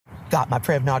Got my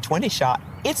Prevnar 20 shot.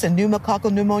 It's a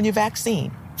pneumococcal pneumonia vaccine.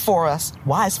 For us,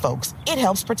 wise folks, it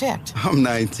helps protect. I'm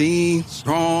 19,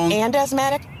 strong. And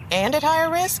asthmatic, and at higher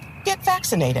risk. Get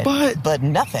vaccinated. But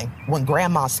nothing when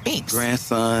grandma speaks.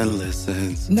 Grandson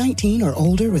listens. 19 or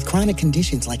older with chronic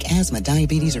conditions like asthma,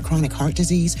 diabetes, or chronic heart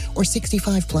disease, or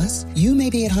 65 plus, you may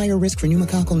be at higher risk for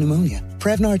pneumococcal pneumonia.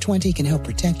 Prevnar 20 can help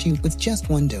protect you with just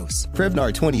one dose.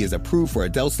 Prevnar 20 is approved for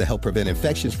adults to help prevent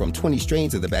infections from 20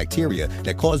 strains of the bacteria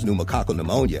that cause pneumococcal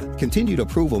pneumonia. Continued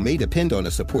approval may depend on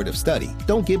a supportive study.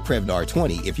 Don't get Prevnar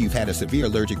 20 if you've had a severe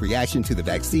allergic reaction to the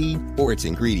vaccine or its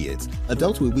ingredients.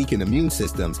 Adults with weakened immune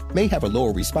systems may have a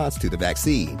lower response to the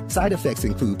vaccine. Side effects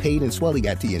include pain and swelling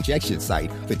at the injection site,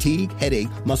 fatigue, headache,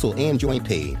 muscle, and joint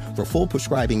pain. For full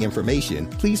prescribing information,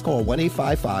 please call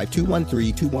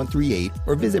 1-855-213-2138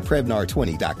 or visit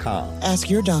Prevnar20.com. Ask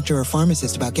your doctor or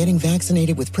pharmacist about getting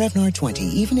vaccinated with Prevnar 20,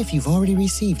 even if you've already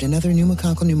received another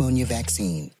pneumococcal pneumonia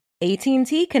vaccine.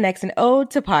 AT&T connects an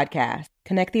ode to podcast.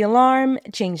 Connect the alarm,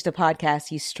 change the podcast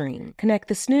you stream. Connect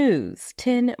the snooze,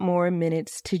 10 more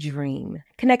minutes to dream.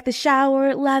 Connect the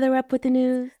shower, lather up with the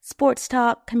news, sports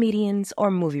talk, comedians, or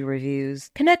movie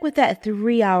reviews. Connect with that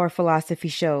 3-hour philosophy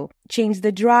show. Change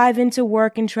the drive into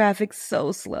work and traffic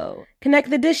so slow.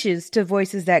 Connect the dishes to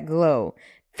voices that glow.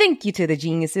 Thank you to the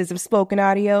geniuses of spoken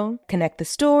audio. Connect the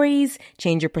stories,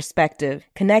 change your perspective.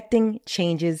 Connecting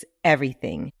changes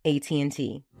everything.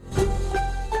 AT&T.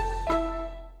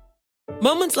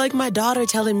 Moments like my daughter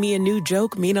telling me a new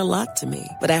joke mean a lot to me.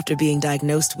 But after being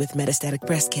diagnosed with metastatic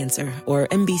breast cancer, or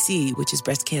MBC, which is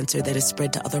breast cancer that is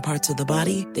spread to other parts of the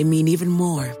body, they mean even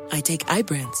more. I take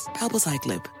Ibrance,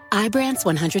 palbociclib. Ibrance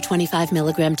 125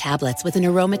 milligram tablets with an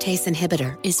aromatase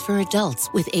inhibitor is for adults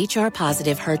with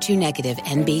HR-positive, HER2-negative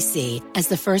MBC as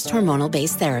the first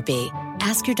hormonal-based therapy.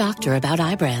 Ask your doctor about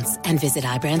Ibrance and visit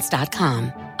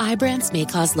Ibrance.com. Ibrance may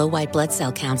cause low white blood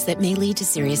cell counts that may lead to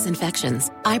serious infections.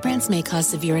 Ibrance may cause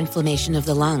severe inflammation of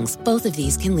the lungs. Both of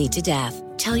these can lead to death.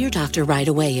 Tell your doctor right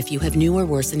away if you have new or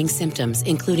worsening symptoms,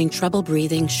 including trouble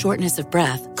breathing, shortness of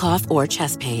breath, cough, or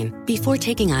chest pain. Before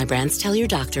taking Ibrance, tell your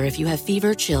doctor if you have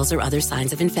fever, chills, or other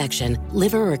signs of infection,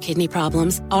 liver or kidney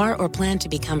problems, are or plan to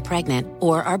become pregnant,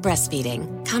 or are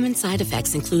breastfeeding. Common side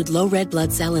effects include low red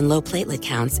blood cell and low platelet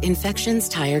counts, infections,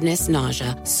 tiredness,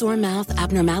 nausea, sore mouth,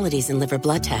 abnormalities in liver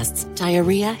blood tests,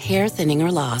 diarrhea, hair thinning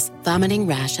or loss, vomiting,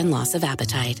 rash, and loss of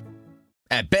appetite.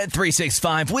 At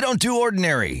Bet365, we don't do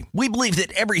ordinary. We believe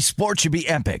that every sport should be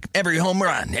epic. Every home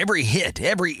run, every hit,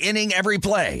 every inning, every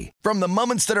play. From the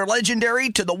moments that are legendary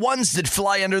to the ones that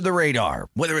fly under the radar.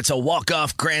 Whether it's a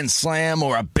walk-off grand slam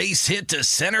or a base hit to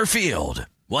center field.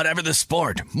 Whatever the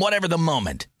sport, whatever the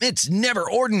moment. It's never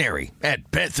ordinary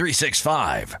at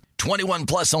Bet365. 21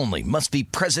 plus only. Must be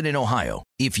present in Ohio.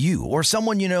 If you or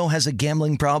someone you know has a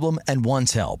gambling problem and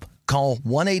wants help, call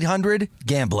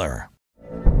 1-800-GAMBLER.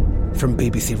 From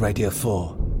BBC Radio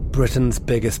 4, Britain's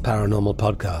biggest paranormal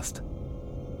podcast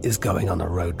is going on a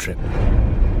road trip.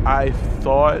 I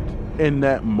thought in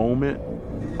that moment,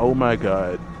 oh my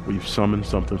God, we've summoned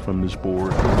something from this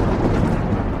board.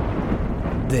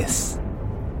 This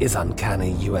is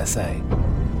Uncanny USA.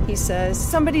 He says,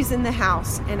 somebody's in the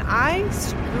house, and I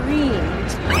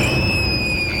screamed.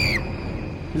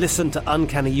 Listen to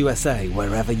Uncanny USA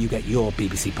wherever you get your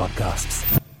BBC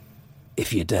podcasts,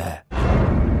 if you dare.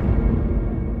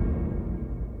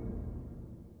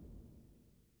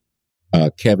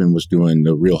 Kevin was doing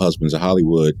the Real Husbands of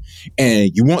Hollywood, and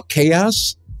you want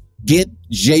chaos? Get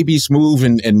JB Smoove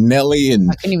and Nelly and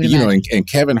and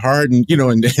Kevin Hart and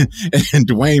and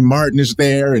Dwayne Martin is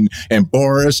there and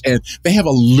Boris, and they have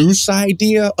a loose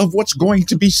idea of what's going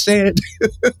to be said.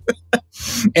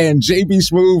 And JB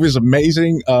Smoove is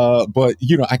amazing, but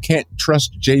I can't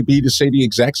trust JB to say the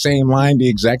exact same line the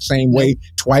exact same way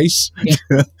twice. Yeah.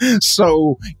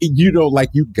 So you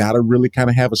got to really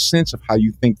kind of have a sense of how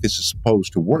you think this is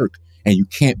supposed to work, and you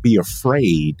can't be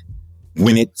afraid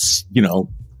when it's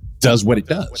does what it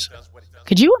does.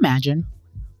 Could you imagine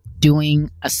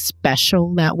doing a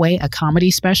special that way, a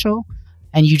comedy special,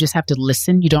 and you just have to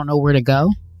listen? You don't know where to go?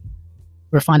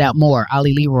 We'll find out more.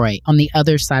 Ollie Leroy on the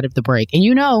other side of the break. And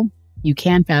you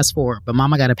can fast forward, but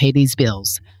mama got to pay these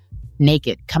bills.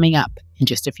 Naked, coming up in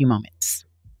just a few moments.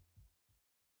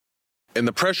 In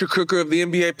the pressure cooker of the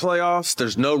NBA playoffs,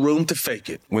 there's no room to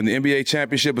fake it. When the NBA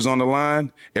championship is on the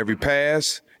line, every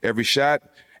pass, every shot,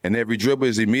 and every dribble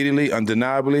is immediately,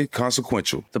 undeniably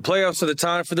consequential. The playoffs are the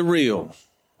time for the real.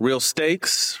 Real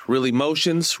stakes, real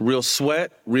emotions, real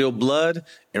sweat, real blood,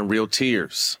 and real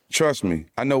tears. Trust me,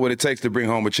 I know what it takes to bring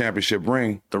home a championship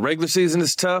ring. The regular season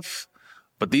is tough,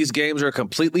 but these games are a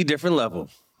completely different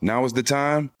level. Now is the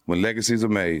time when legacies are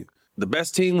made. The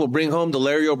best team will bring home the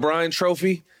Larry O'Brien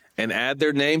Trophy and add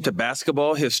their name to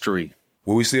basketball history.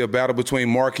 Will we see a battle between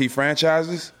marquee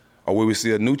franchises, or will we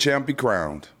see a new champ be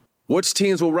crowned? Which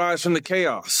teams will rise from the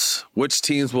chaos? Which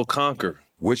teams will conquer?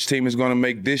 Which team is going to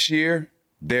make this year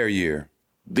their year?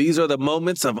 These are the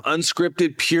moments of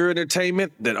unscripted, pure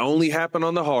entertainment that only happen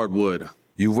on the hardwood.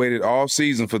 You've waited all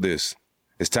season for this.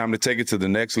 It's time to take it to the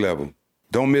next level.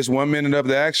 Don't miss 1 minute of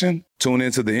the action. Tune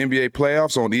into the NBA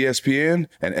playoffs on ESPN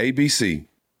and ABC.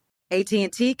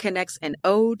 AT&T connects an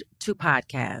ode to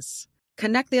podcasts.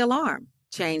 Connect the alarm.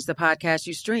 Change the podcast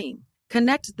you stream.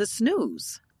 Connect the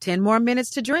snooze. 10 more minutes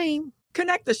to dream.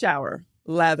 Connect the shower.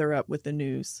 Lather up with the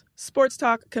news. Sports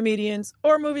talk, comedians,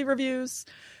 or movie reviews.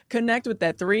 Connect with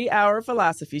that 3-hour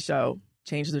philosophy show.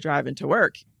 Change the drive into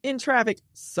work in traffic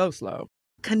so slow.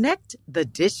 Connect the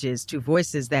dishes to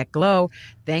voices that glow.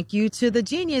 Thank you to the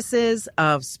geniuses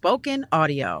of spoken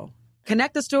audio.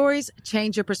 Connect the stories,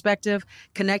 change your perspective.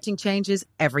 Connecting changes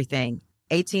everything.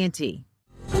 AT&T.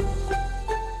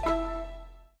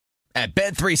 At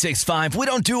Bet365, we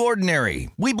don't do ordinary.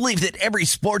 We believe that every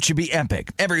sport should be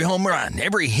epic. Every home run,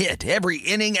 every hit, every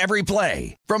inning, every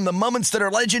play. From the moments that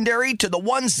are legendary to the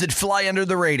ones that fly under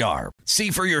the radar. See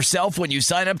for yourself when you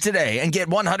sign up today and get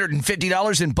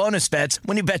 $150 in bonus bets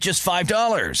when you bet just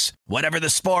 $5. Whatever the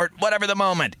sport, whatever the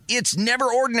moment, it's never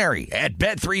ordinary at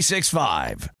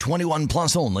Bet365. 21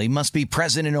 plus only. Must be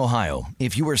present in Ohio.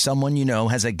 If you or someone you know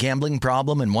has a gambling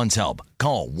problem and wants help,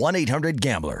 call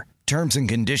 1-800-GAMBLER. Terms and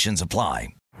conditions apply.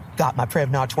 Got my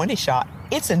Prevnar 20 shot.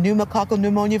 It's a pneumococcal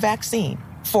pneumonia vaccine.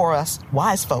 For us,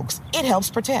 wise folks, it helps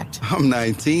protect. I'm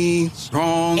 19,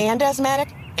 strong. And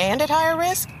asthmatic and at higher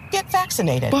risk? Get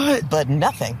vaccinated. But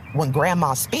nothing when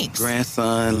grandma speaks.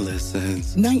 Grandson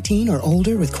listens. 19 or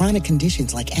older with chronic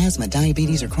conditions like asthma,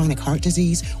 diabetes, or chronic heart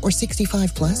disease, or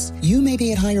 65 plus, you may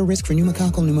be at higher risk for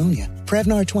pneumococcal pneumonia.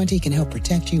 Prevnar 20 can help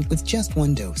protect you with just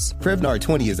one dose. Prevnar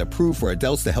 20 is approved for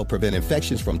adults to help prevent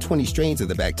infections from 20 strains of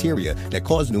the bacteria that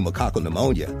cause pneumococcal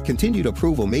pneumonia. Continued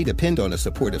approval may depend on a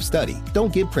supportive study.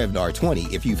 Don't give Prevnar 20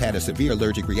 if you've had a severe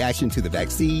allergic reaction to the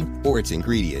vaccine or its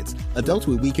ingredients. Adults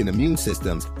with weakened immune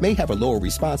systems may have a lower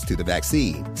response to the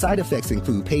vaccine. Side effects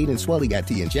include pain and swelling at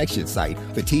the injection site,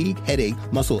 fatigue, headache,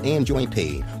 muscle, and joint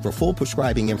pain. For full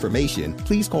prescribing information,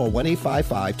 please call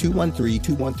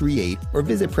 1-855-213-2138 or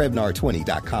visit Prevnar20.com.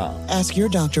 Ask your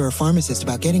doctor or pharmacist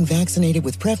about getting vaccinated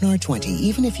with Prevnar 20,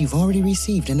 even if you've already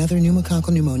received another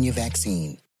pneumococcal pneumonia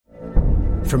vaccine.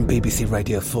 From BBC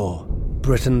Radio 4,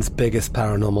 Britain's biggest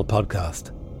paranormal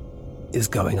podcast is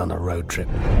going on a road trip.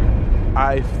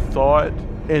 I thought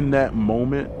in that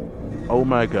moment, oh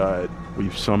my God,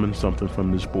 we've summoned something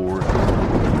from this board.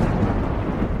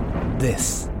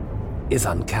 This is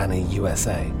Uncanny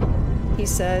USA. He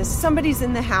says, somebody's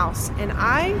in the house, and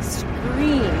I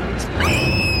screamed.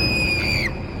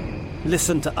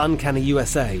 Listen to Uncanny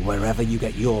USA wherever you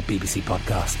get your BBC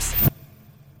podcasts,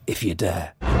 if you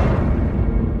dare.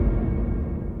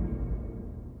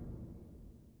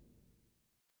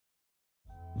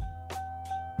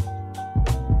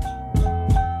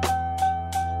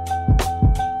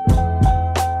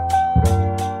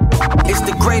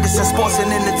 Greatest in sports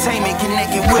and entertainment,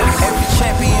 connected with every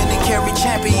champion and carry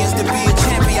champions to be a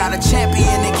champion. Got a champion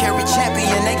and carry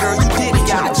champion. Hey girl, you did it.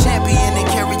 Got a champion and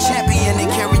carry champion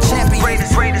and carry champion.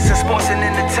 Greatest in sports and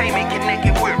entertainment,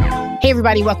 connected with. Hey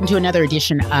everybody, welcome to another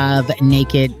edition of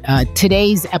Naked.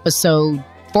 Today's episode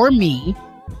for me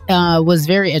was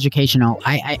very educational.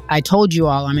 I told you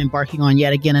all I'm embarking on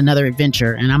yet again another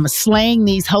adventure, and I'm slaying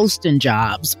these hosting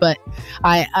jobs. But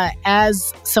I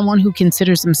as someone who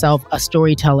considers himself a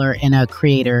storyteller and a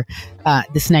creator,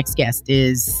 this next guest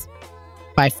is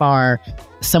by far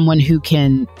someone who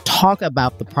can talk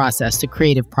about the process, the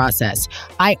creative process.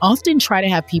 I often try to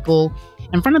have people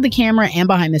in front of the camera and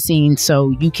behind the scenes so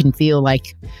you can feel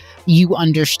like you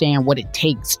understand what it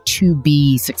takes to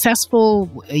be successful.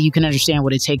 You can understand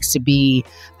what it takes to be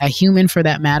a human, for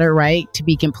that matter, right? To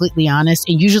be completely honest.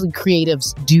 And usually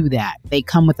creatives do that. They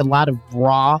come with a lot of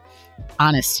raw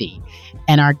honesty.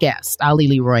 And our guest, Ali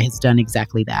Leroy, has done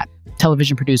exactly that.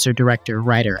 Television producer, director,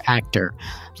 writer, actor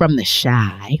from The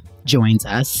Chi joins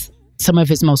us. Some of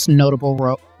his most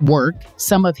notable work,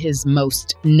 some of his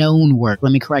most known work,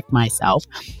 let me correct myself,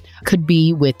 could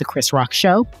be with The Chris Rock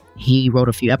Show. He wrote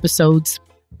a few episodes,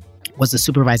 was a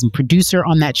supervising producer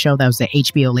on that show. That was the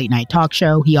HBO late night talk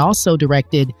show. He also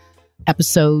directed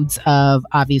episodes of,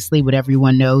 obviously, what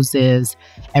everyone knows is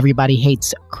Everybody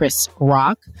Hates Chris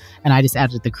Rock. And I just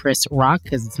added the Chris Rock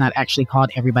because it's not actually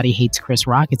called Everybody Hates Chris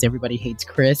Rock. It's Everybody Hates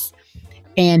Chris.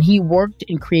 And he worked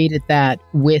and created that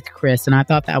with Chris. And I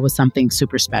thought that was something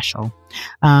super special.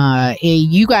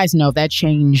 You guys know that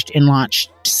changed and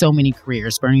launched so many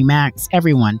careers. Bernie Mac,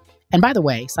 everyone. And by the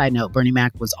way, side note, Bernie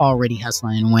Mac was already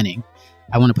hustling and winning.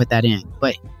 I want to put that in.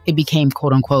 But it became,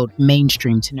 quote unquote,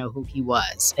 mainstream to know who he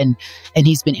was. And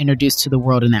he's been introduced to the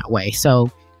world in that way. So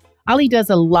Ali does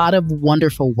a lot of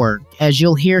wonderful work, as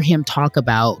you'll hear him talk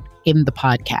about in the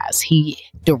podcast. He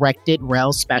directed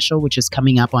Rel's special, which is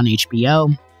coming up on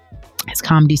HBO, his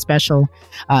comedy special.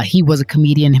 He was a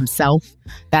comedian himself.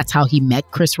 That's how he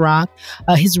met Chris Rock.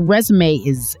 His resume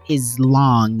is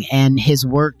long and his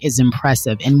work is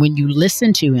impressive. And when you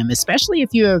listen to him, especially if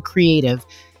you're a creative,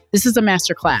 this is a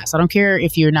master class. I don't care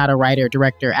if you're not a writer,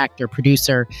 director, actor,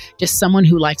 producer, just someone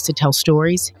who likes to tell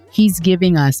stories. He's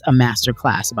giving us a master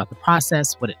class about the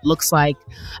process, what it looks like,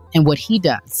 and what he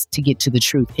does to get to the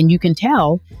truth. And you can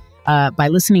tell by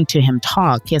listening to him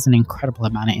talk, he has an incredible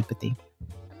amount of empathy,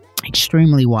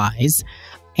 extremely wise.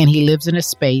 And he lives in a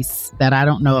space that I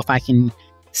don't know if I can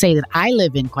say that I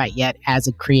live in quite yet as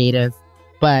a creative,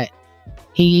 but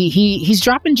he's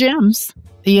dropping gems.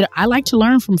 You know, I like to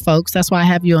learn from folks. That's why I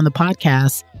have you on the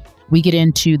podcast. We get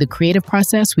into the creative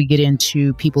process. We get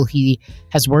into people he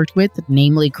has worked with,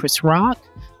 namely Chris Rock.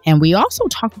 And we also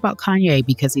talk about Kanye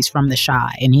because he's from the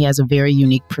Chi and he has a very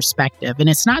unique perspective. And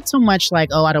it's not so much like,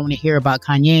 oh, I don't want to hear about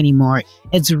Kanye anymore.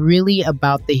 It's really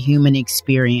about the human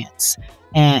experience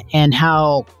and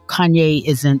how Kanye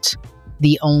isn't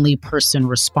the only person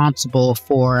responsible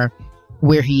for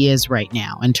where he is right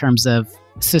now in terms of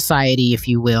society, if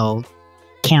you will,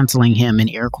 canceling him in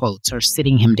air quotes or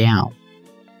sitting him down.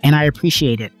 And I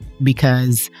appreciate it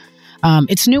because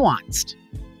it's nuanced.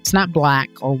 It's not black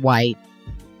or white.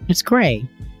 It's gray.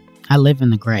 I live in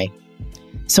the gray.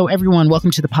 So everyone, welcome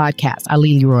to the podcast.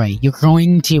 Ali Leroy. You're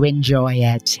going to enjoy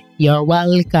it. You're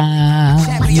welcome.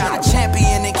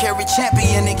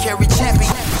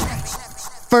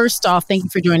 First off, thank you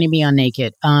for joining me on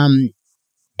Naked.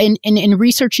 In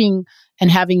researching and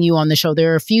having you on the show,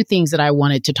 there are a few things that I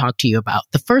wanted to talk to you about.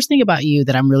 The first thing about you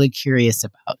that I'm really curious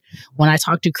about when I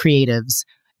talk to creatives,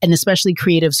 and especially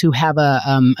creatives who have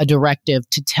a directive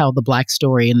to tell the Black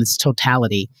story in its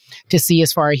totality, to see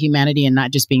as far as humanity and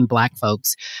not just being Black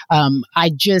folks.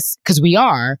 Because we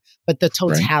are, but the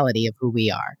totality of who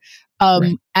we are.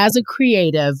 As a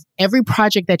creative, every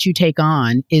project that you take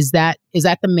on, is that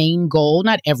the main goal?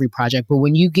 Not every project, but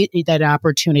when you get that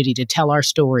opportunity to tell our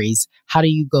stories, how do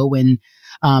you go in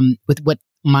with what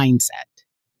mindset?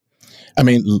 I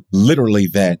mean, literally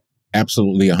that,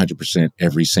 absolutely 100%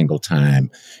 every single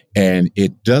time. And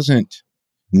it doesn't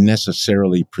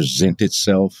necessarily present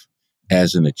itself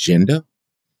as an agenda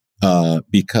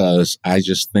because I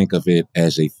just think of it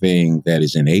as a thing that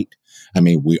is innate. I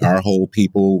mean, we are whole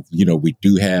people. You know, we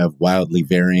do have wildly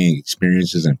varying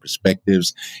experiences and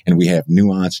perspectives, and we have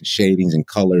nuance and shadings and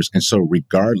colors. And so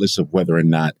regardless of whether or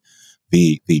not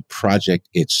the project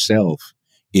itself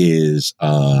is,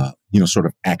 sort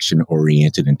of action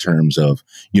oriented in terms of,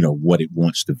 what it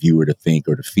wants the viewer to think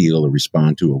or to feel or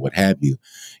respond to or what have you,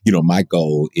 my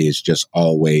goal is just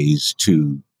always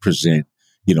to present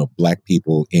Black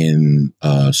people in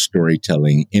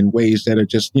storytelling in ways that are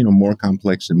just, more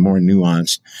complex and more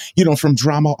nuanced, from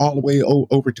drama all the way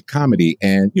over to comedy.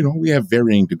 And, we have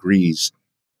varying degrees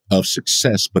of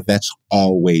success, but that's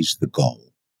always the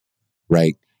goal,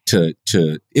 right?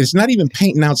 It's not even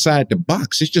painting outside the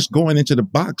box. It's just going into the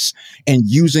box and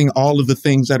using all of the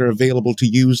things that are available to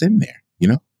use in there,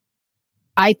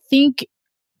 I think,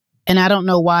 and I don't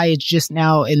know why it's just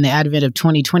now in the advent of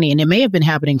 2020, and it may have been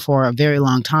happening for a very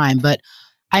long time, but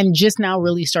I'm just now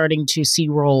really starting to see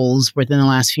roles within the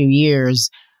last few years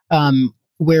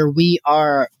where we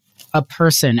are a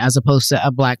person as opposed to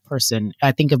a Black person.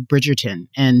 I think of Bridgerton,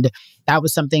 and that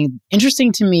was something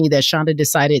interesting to me that Shonda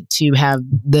decided to have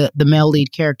the male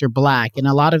lead character Black, and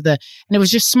and it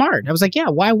was just smart. I was like, yeah,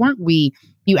 why weren't we?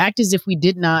 You act as if we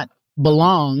did not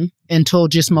belong until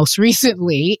just most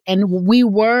recently. And we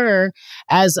were,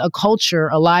 as a culture,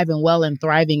 alive and well and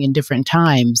thriving in different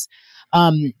times.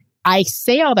 I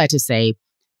say all that to say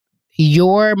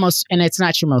and it's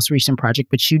not your most recent project,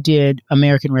 but you did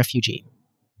American Refugee.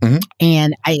 Mm-hmm.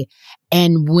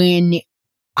 And when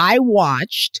I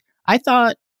watched, I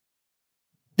thought,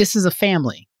 this is a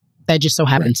family that just so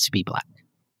happens to be Black.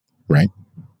 Right.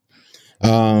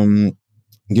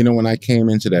 you know, when I came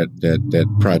into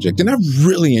that project, and I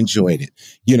really enjoyed it.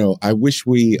 You know, I wish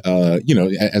we, you know,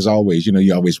 as always, you know,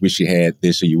 you always wish you had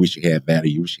this, or you wish you had that, or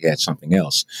you wish you had something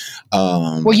else.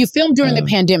 Well, you filmed during the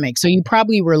pandemic, so you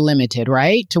probably were limited,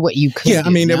 right, to what you could. Yeah, I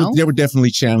mean, there were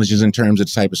definitely challenges in terms of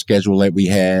the type of schedule that we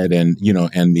had, and you know,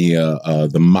 and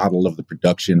the model of the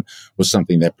production was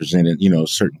something that presented, you know,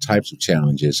 certain types of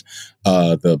challenges.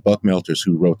 The Buck Melters,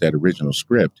 who wrote that original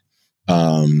script,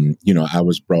 you know, I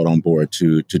was brought on board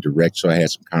to direct. So I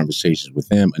had some conversations with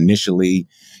them initially.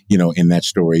 You know, in that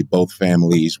story, both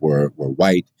families were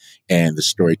white, and the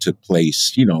story took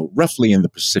place, you know, roughly in the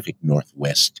Pacific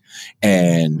Northwest.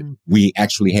 And we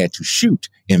actually had to shoot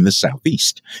in the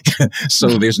Southeast. So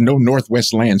there's no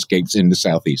Northwest landscapes in the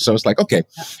Southeast. So it's like, okay,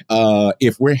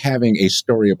 if we're having a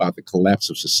story about the collapse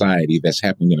of society that's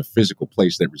happening in a physical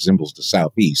place that resembles the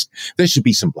Southeast, there should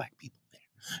be some Black people.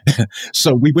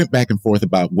 So we went back and forth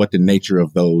about what the nature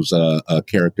of those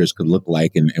characters could look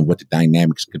like, and what the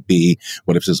dynamics could be.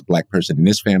 What if there's a Black person in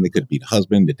this family? Could it be the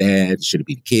husband, the dad? Should it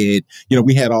be the kid? You know,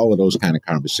 we had all of those kind of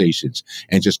conversations,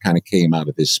 and just kind of came out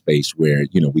of this space where,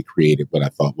 you know, we created what I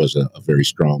thought was a very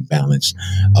strong balance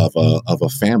of a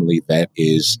family that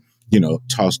is, you know,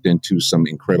 tossed into some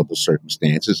incredible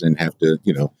circumstances and have to,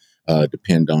 you know,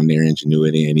 depend on their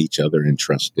ingenuity and each other and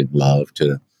trust and love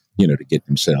to, you know, to get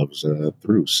themselves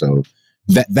through. So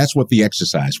that's what the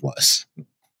exercise was.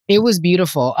 It was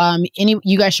beautiful.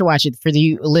 You guys should watch it. For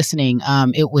the listening,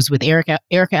 it was with Erica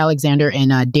Alexander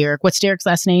and Derek. What's Derek's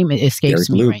last name? It escapes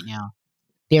me right now.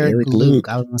 Derek Luke.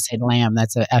 I was going to say Lamb.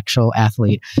 That's an actual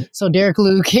athlete. So Derek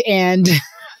Luke and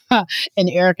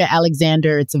Erica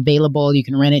Alexander. It's available. You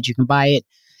can rent it. You can buy it.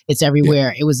 It's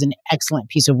everywhere. Yeah. It was an excellent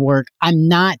piece of work. I'm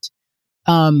not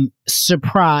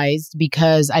surprised,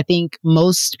 because I think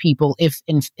most people, if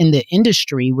in the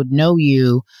industry, would know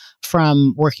you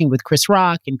from working with Chris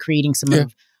Rock and creating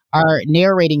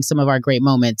narrating some of our great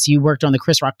moments. You worked on the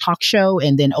Chris Rock talk show,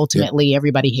 and then ultimately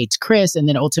Everybody Hates Chris, and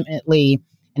then ultimately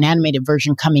an animated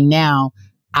version coming now.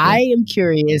 I am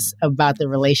curious about the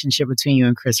relationship between you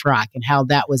and Chris Rock and how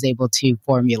that was able to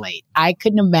formulate. I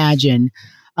couldn't imagine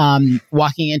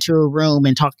walking into a room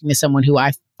and talking to someone who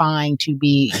I find to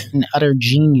be an utter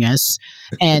genius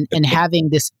and having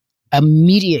this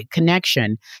immediate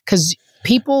connection, because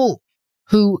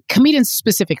comedians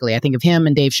specifically, I think of him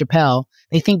and Dave Chappelle,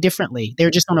 they think differently. They're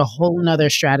just on a whole nother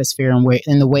stratosphere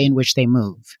in the way in which they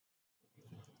move.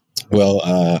 Well,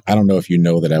 I don't know if you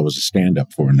know that I was a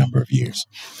stand-up for a number of years.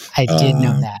 I did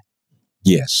know that.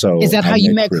 Yeah. So is that how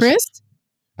you met Chris?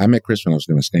 I met Chris when I was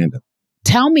doing stand-up.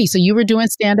 Tell me. So you were doing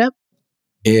stand-up?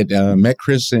 Met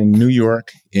Chris in New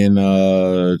York in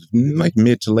like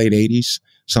mid to late 80s,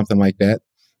 something like that.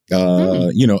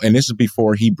 You know, and this is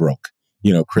before he broke.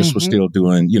 You know, Chris was still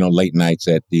doing, you know, late nights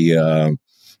at the, I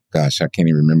can't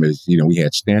even remember. You know, we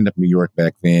had Stand Up New York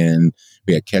back then.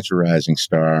 We had Catch a Rising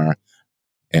Star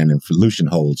and Lucian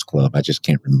Holds Club. I just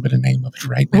can't remember the name of it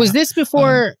right now. Was this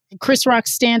before Chris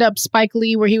Rock's stand-up Spike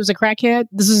Lee, where he was a crackhead?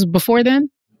 This is before then?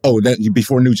 Oh, that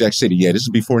before New Jack City. Yeah, this is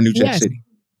before New Jack City.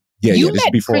 Yeah, you this met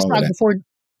is before Chris all Rock of that. before.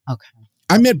 Okay.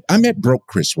 I met broke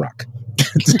Chris Rock.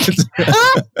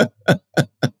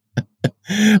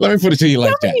 Let me put it to you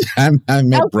like that. I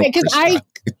met broke Chris Rock.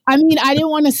 I mean, I didn't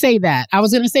want to say that. I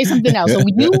was going to say something else. So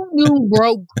you knew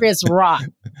broke Chris Rock.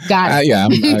 Got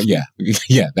it.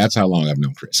 Yeah. That's how long I've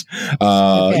known Chris.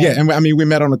 Yeah, and I mean, we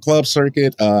met on the club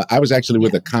circuit. I was actually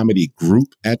with a comedy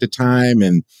group at the time,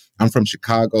 and I'm from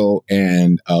Chicago.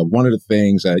 And one of the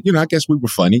things, you know, I guess we were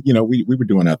funny. You know, we were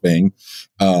doing our thing,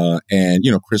 and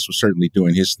you know, Chris was certainly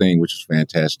doing his thing, which was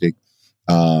fantastic.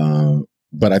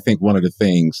 But I think one of the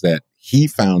things that he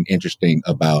found interesting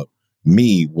about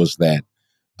me was that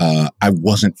I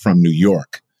wasn't from New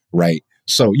York, right?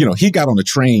 So, you know, he got on a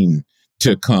train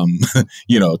to come,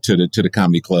 you know, to the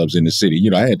comedy clubs in the city. You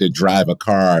know, I had to drive a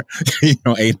car, you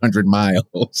know, 800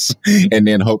 miles and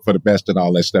then hope for the best and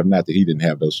all that stuff. Not that he didn't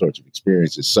have those sorts of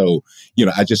experiences. So, you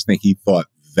know, I just think he thought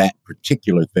that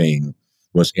particular thing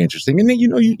was interesting. And then, you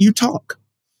know, you talk.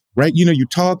 Right. You know, you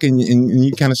talk and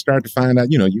you kind of start to find out,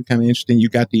 you know, you're kind of interesting. You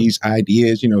got these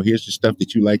ideas, you know, here's the stuff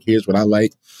that you like. Here's what I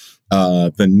like.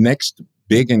 The next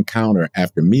big encounter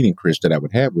after meeting Chris that I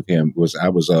would have with him was I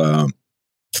was on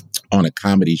a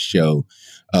comedy show.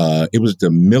 It was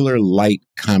the Miller Lite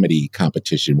comedy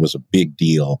competition, was a big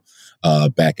deal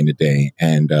back in the day.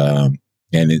 And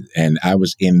I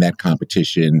was in that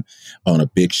competition on a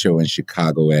big show in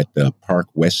Chicago at the Park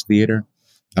West Theater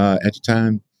at the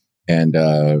time.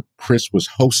 And Chris was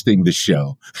hosting the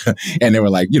show. And there were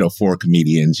like, 4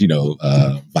 comedians,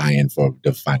 vying for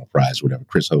the final prize, whatever.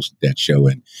 Chris hosted that show.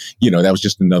 And, that was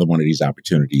just another one of these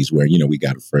opportunities where, we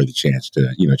got a further chance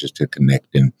to, just to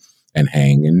connect and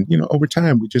hang. And, over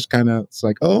time, we just kind of, it's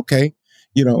like, oh, okay.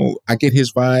 I get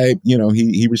his vibe.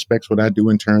 He respects what I do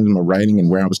in terms of my writing and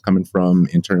where I was coming from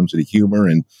in terms of the humor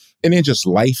and then just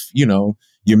life,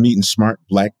 you're meeting smart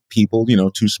Black people,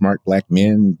 2 smart Black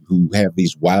men who have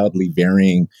these wildly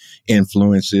varying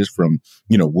influences from,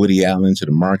 Woody Allen to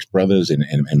the Marx Brothers and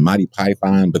Monty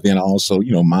Python, but then also,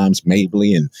 Moms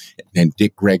Mabley and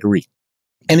Dick Gregory.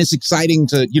 And it's exciting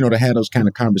to, to have those kind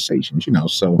of conversations,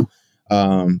 So,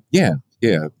 yeah.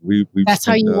 That's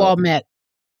how you all met.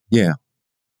 Yeah.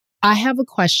 I have a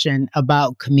question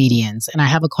about comedians, and I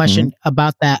have a question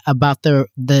about the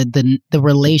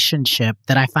relationship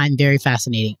that I find very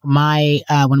fascinating. One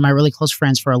of my really close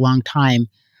friends for a long time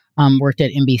worked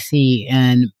at NBC,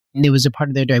 and it was a part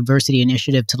of their diversity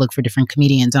initiative to look for different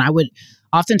comedians. And I would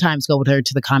oftentimes go with her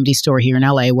to the Comedy Store here in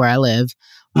LA where I live.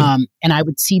 And I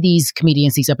would see these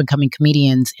comedians, these up and coming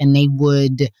comedians, and they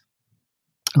would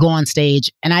go on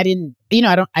stage. And I didn't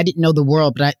know the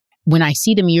world, but when I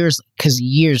see them years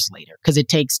later, because it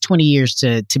takes 20 years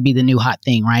to be the new hot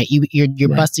thing, right? You're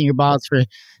right. Busting your balls for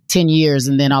 10 years,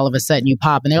 and then all of a sudden you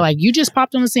pop, and they're like, "You just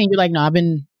popped on the scene." You're like, "No, I've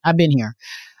been here."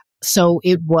 So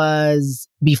it was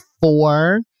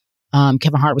before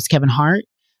Kevin Hart was Kevin Hart.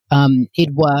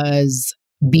 It was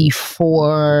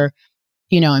before,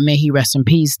 and may he rest in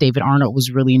peace, David Arnold was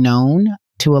really known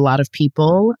to a lot of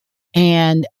people,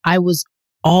 and I was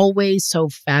always so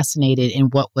fascinated in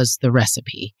what was the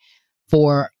recipe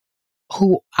for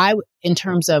in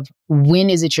terms of when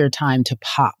is it your time to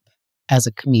pop as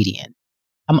a comedian?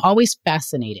 I'm always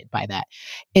fascinated by that.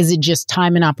 Is it just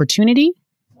time and opportunity?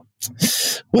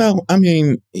 Well, I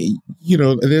mean,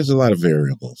 there's a lot of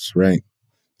variables, right?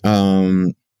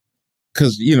 Because,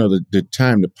 the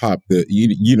time to pop,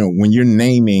 when you're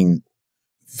naming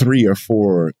 3 or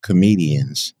 4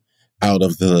 comedians out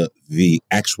of the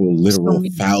actual literal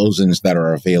thousands that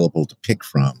are available to pick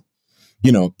from,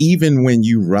 even when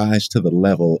you rise to the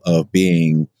level of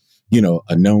being,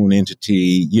 a known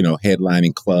entity,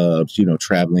 headlining clubs,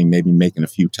 traveling, maybe making a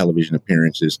few television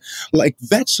appearances, like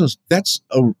that's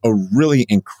a really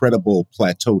incredible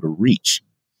plateau to reach,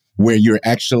 where you're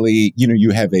actually, you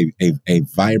have a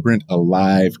vibrant,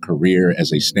 alive career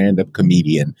as a stand-up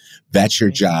comedian. That's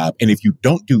your job. And if you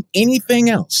don't do anything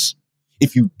else,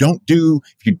 if you don't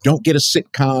get a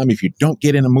sitcom, if you don't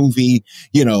get in a movie,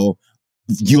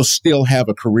 you'll still have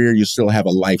a career, you'll still have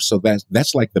a life. So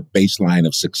that's like the baseline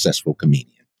of successful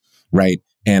comedian, right?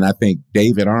 And I think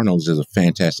David Arnold is a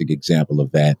fantastic example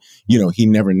of that. He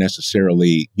never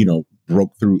necessarily,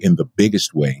 broke through in the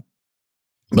biggest way,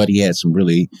 but he had some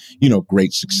really,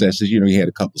 great successes. He had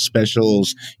a couple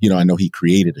specials. I know he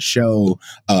created a show,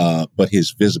 but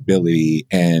his visibility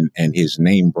and his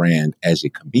name brand as a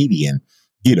comedian,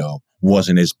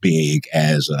 wasn't as big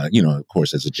as, of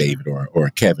course, as a David or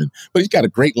a Kevin. But he's got a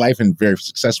great life and very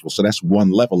successful. So that's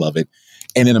one level of it.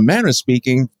 And in a manner of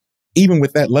speaking, even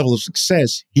with that level of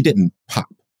success, he didn't pop.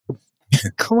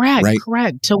 Correct. Right?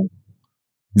 Correct. So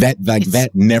that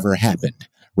never happened.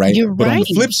 Right. You're but right. On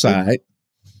the flip side,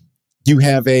 you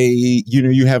have a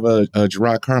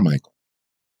Gerard Carmichael,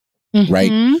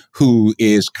 right? Who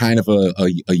is kind of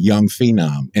a young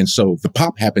phenom. And so the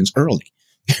pop happens early,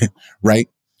 right?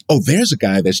 Oh, there's a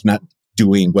guy that's not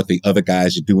doing what the other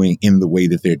guys are doing in the way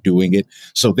that they're doing it.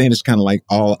 So then it's kind of like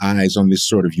all eyes on this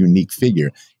sort of unique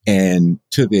figure. And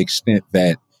to the extent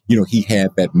that, he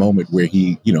had that moment where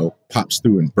he, pops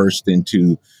through and bursts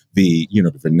into the,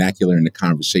 the vernacular and the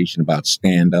conversation about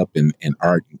stand up and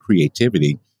art and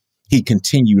creativity. He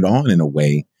continued on in a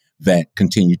way that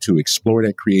continued to explore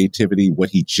that creativity. What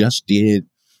he just did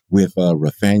with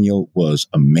Rathaniel was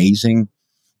amazing.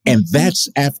 And that's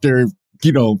after,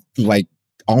 like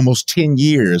almost 10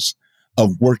 years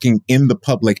of working in the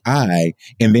public eye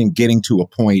and then getting to a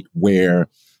point where,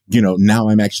 now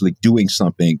I'm actually doing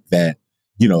something that,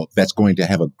 that's going to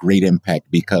have a great impact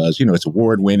because, it's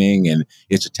award winning and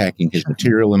it's attacking his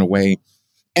material in a way.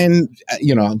 And,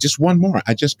 just one more.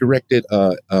 I just directed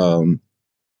Lil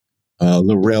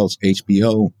Rel's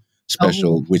HBO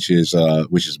special, which is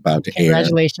about to air.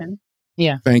 Congratulations.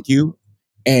 Yeah. Thank you.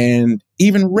 And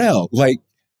even Rel, like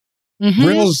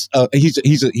Rel's,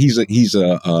 he's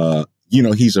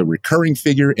a recurring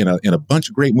figure in a bunch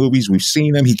of great movies. We've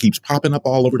seen him. He keeps popping up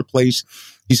all over the place.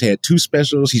 He's had 2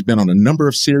 specials. He's been on a number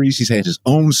of series. He's had his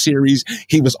own series.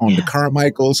 He was on the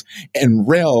Carmichaels, and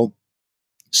Rel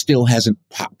still hasn't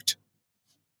popped.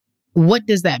 What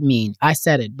does that mean? I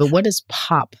said it, but what does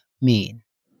pop mean?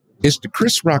 It's the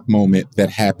Chris Rock moment that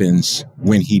happens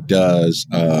when he does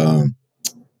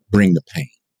Bring the Pain,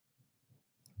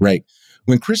 right?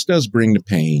 When Chris does Bring the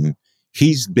Pain,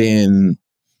 he's been,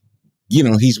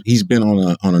 he's been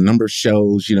on a number of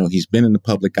shows. He's been in the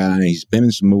public eye. He's been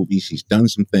in some movies. He's done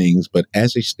some things. But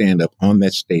as a stand-up on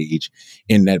that stage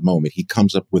in that moment, he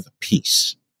comes up with a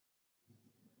piece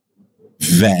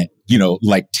that,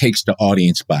 takes the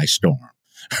audience by storm,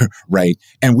 right?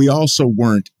 And we also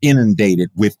weren't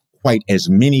inundated with quite as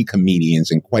many comedians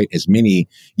and quite as many,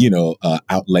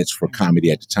 outlets for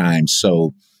comedy at the time.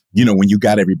 So, when you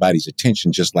got everybody's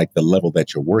attention, just like the level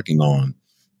that you're working on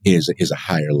is a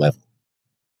higher level.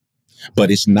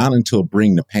 But it's not until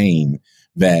Bring the Pain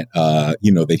that,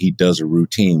 that he does a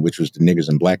routine, which was the Niggers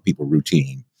and Black People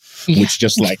routine, which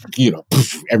just like,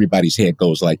 everybody's head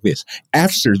goes like this.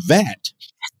 After that,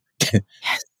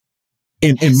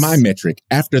 in my metric,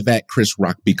 after that, Chris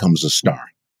Rock becomes a star.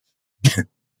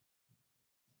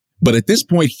 But at this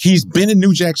point, he's been in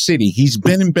New Jack City. He's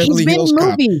been in Beverly Hills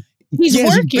Cop. He's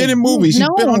working. He's been in movies. He's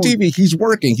been on TV. He's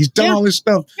working. He's done all this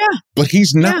stuff. Yeah. But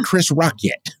he's not Chris Rock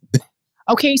yet.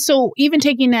 Okay, so even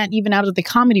taking that even out of the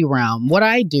comedy realm, what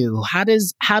I do, how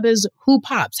does who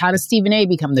pops? How does Stephen A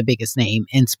become the biggest name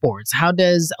in sports? How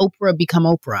does Oprah become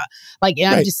Oprah? I'm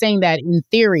just saying that in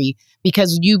theory,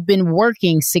 because you've been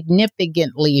working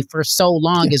significantly for so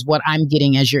long is what I'm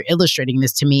getting as you're illustrating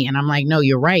this to me. And I'm like, no,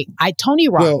 you're right. Tony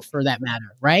Rock for that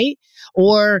matter, right?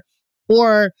 Or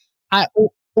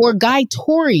Guy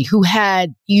Torry,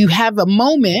 you have a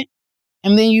moment.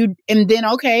 And then,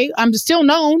 okay, I'm still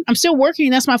known. I'm still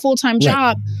working. That's my full-time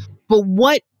job. But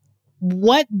what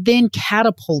then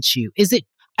catapults you? Is it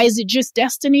just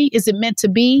destiny? Is it meant to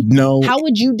be? No. How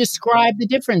would you describe the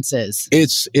differences?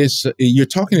 It's you're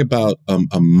talking about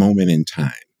a moment in time,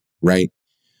 right?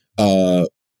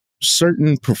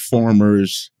 Certain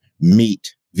performers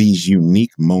meet these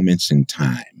unique moments in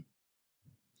time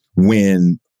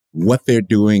when what they're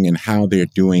doing and how they're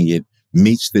doing it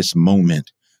meets this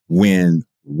moment when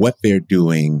what they're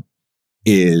doing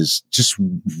is just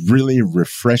really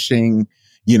refreshing,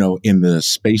 in the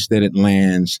space that it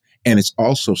lands. And it's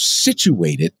also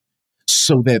situated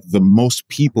so that the most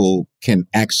people can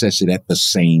access it at the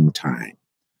same time,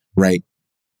 right?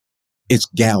 It's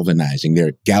galvanizing. There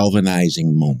are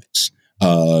galvanizing moments.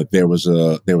 There was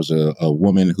a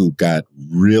woman who got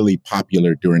really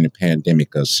popular during the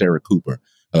pandemic, Sarah Cooper,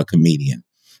 a comedian.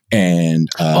 And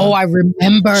I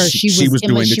remember she was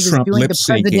doing the Trump lip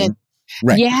syncing.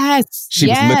 Right. Yes. She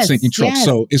was lip syncing Trump. Yes.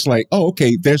 So it's like,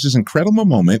 okay, there's this incredible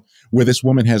moment where this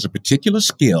woman has a particular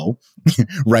skill,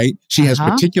 right? She has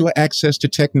particular access to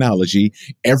technology.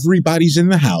 Everybody's in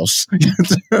the house,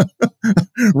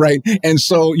 right? And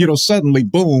so, suddenly,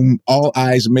 boom, all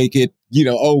eyes make it, we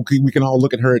can all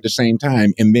look at her at the same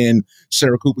time. And then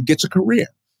Sarah Cooper gets a career.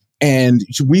 And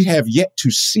we have yet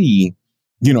to see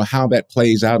how that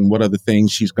plays out and what other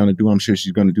things she's going to do. I'm sure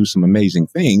she's going to do some amazing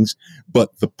things. But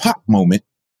the pop moment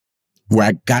where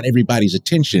I got everybody's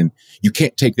attention, you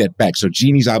can't take that back. So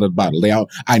Genie's out of the bottle.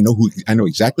 I know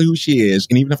exactly who she is.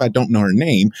 And even if I don't know her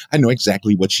name, I know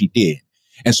exactly what she did.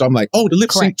 And so I'm like, oh, the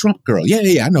lip sync Trump girl.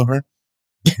 Yeah, I know her.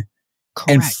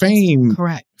 And fame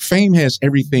has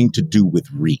everything to do with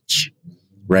reach,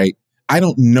 right? I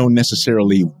don't know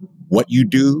necessarily what you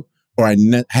do, or I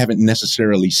haven't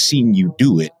necessarily seen you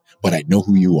do it, but I know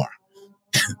who you are.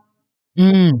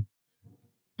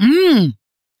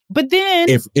 But then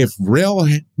if Rel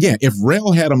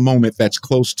had a moment that's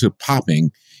close to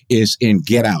popping is in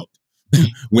Get Out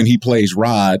when he plays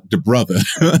Rod, the brother,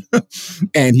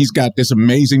 and he's got this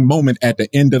amazing moment at the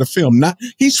end of the film.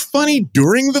 He's funny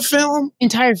during the film,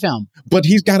 entire film, but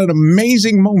he's got an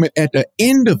amazing moment at the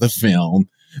end of the film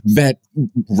that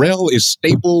Rel is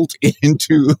stapled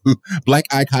into Black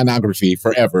iconography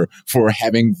forever for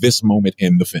having this moment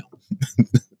in the film.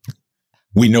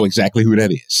 We know exactly who that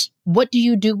is. What do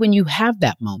you do when you have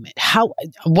that moment?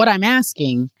 What I'm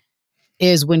asking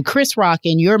is when Chris Rock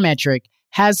in your metric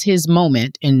has his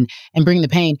moment and Bring the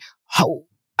Pain,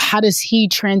 how does he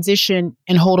transition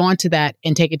and hold on to that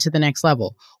and take it to the next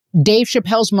level? Dave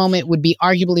Chappelle's moment would be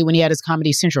arguably when he had his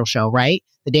Comedy Central show, right?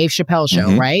 The Dave Chappelle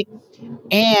show, right?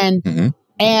 And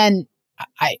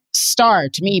Star,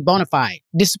 to me, Bonafide,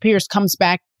 disappears, comes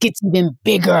back, gets even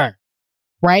bigger,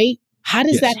 right? How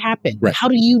does that happen? Right.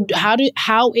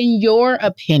 How in your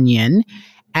opinion,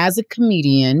 as a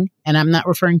comedian, and I'm not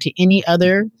referring to any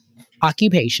other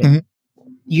occupation,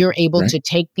 you're able to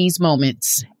take these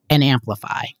moments and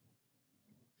amplify?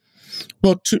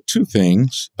 Well, two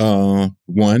things.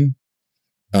 One,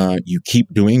 you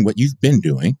keep doing what you've been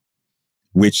doing.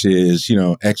 which is, you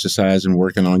know, exercise and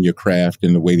working on your craft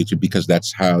in the way that because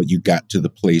that's how you got to the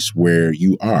place where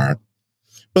you are.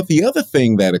 But the other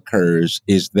thing that occurs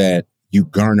is that you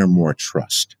garner more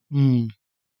trust.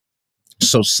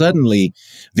 So suddenly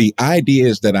the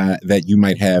ideas that you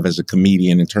might have as a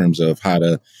comedian in terms of how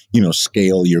to, you know,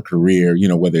 scale your career, you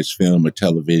know, whether it's film or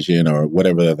television or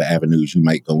whatever other avenues you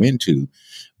might go into,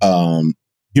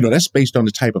 you know, that's based on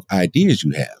the type of ideas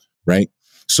you have, right?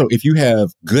 So if you have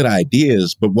good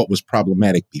ideas, but what was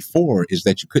problematic before is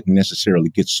that you couldn't necessarily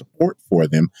get support for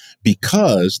them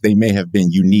because they may have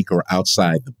been unique or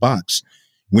outside the box.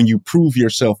 When you prove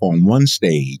yourself on one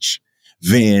stage,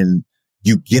 then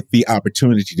you get the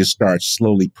opportunity to start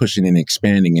slowly pushing and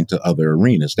expanding into other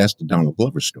arenas. That's the Donald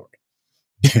Glover story.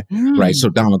 Right. So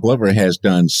Donald Glover has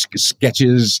done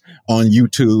sketches on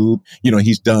YouTube. You know,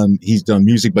 he's done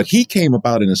music, but he came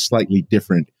about in a slightly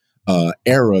different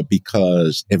era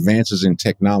because advances in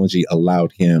technology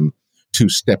allowed him to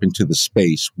step into the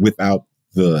space without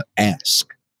the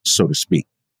ask, so to speak.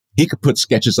 He could put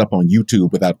sketches up on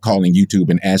YouTube without calling YouTube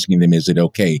and asking them, is it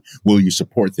okay? Will you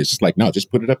support this? It's like, no,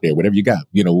 just put it up there, whatever you got,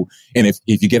 you know, and if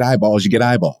you get eyeballs, you get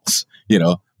eyeballs, you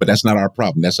know, but that's not our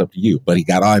problem. That's up to you. But he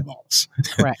got eyeballs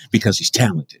because he's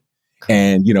talented.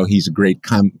 And, you know, he's a great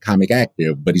comic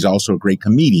actor, but he's also a great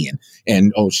comedian.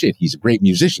 And, oh, shit, he's a great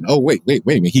musician. Oh, wait a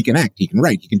minute. He can act. He can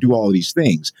write. He can do all of these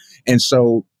things. And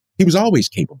so he was always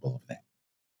capable of that.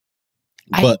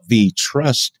 But the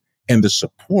trust and the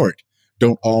support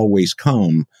don't always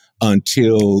come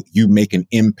until you make an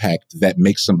impact that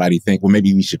makes somebody think, well,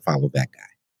 maybe we should follow that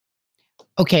guy.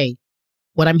 Okay.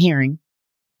 What I'm hearing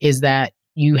is that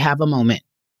you have a moment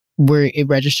where it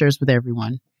registers with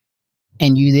everyone.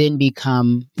 And you then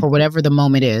become, for whatever the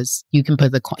moment is, you can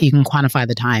quantify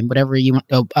the time, whatever you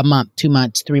want, a month, 2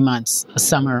 months, 3 months, a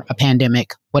summer, a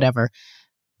pandemic, whatever.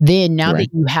 Then now that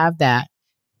you have that,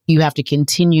 you have to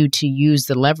continue to use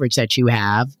the leverage that you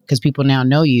have because people now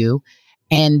know you.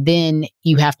 And then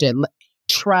you have to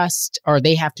trust, or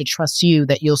they have to trust you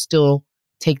that you'll still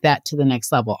take that to the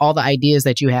next level. All the ideas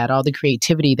that you had, all the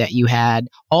creativity that you had,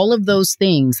 all of those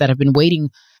things that have been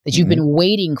waiting, that you've been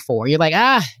waiting for. You're like,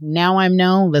 now I'm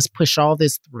known. Let's push all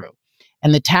this through.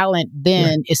 And the talent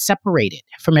then is separated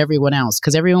from everyone else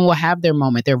because everyone will have their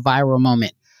moment, their viral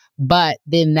moment. But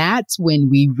then that's when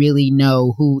we really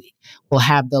know who will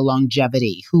have the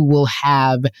longevity, who will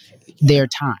have their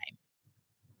time.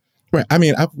 Right. I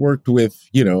mean, I've worked with,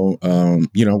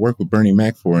 worked with Bernie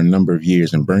Mac for a number of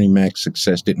years, and Bernie Mac's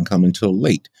success didn't come until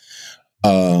late.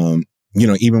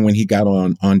 Even when he got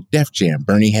on Def Jam,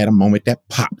 Bernie had a moment that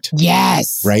popped.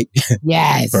 Yes. Right?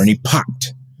 Yes. Bernie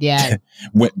popped. Yeah.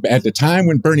 At the time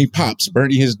when Bernie pops,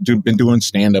 Bernie has been doing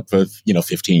stand-up for,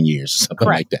 15 years, something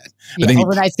like that. Yeah,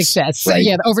 overnight success. Right?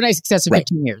 Yeah, the overnight success of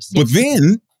 15 years. But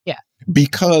then, yeah,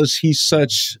 because he's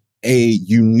such a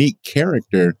unique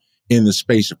character in the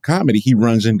space of comedy, he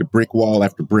runs into brick wall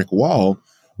after brick wall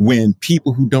when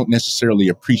people who don't necessarily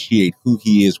appreciate who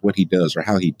he is, what he does, or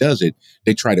how he does it,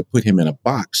 they try to put him in a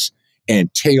box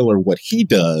and tailor what he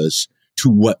does to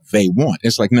what they want.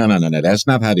 It's like, no, that's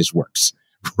not how this works,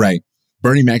 right?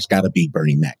 Bernie Mac's got to be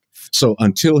Bernie Mac. So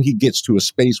until he gets to a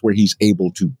space where he's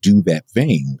able to do that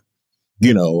thing,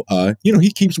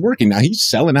 he keeps working. Now he's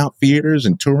selling out theaters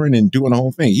and touring and doing the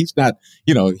whole thing. He's not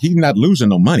losing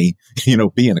no money,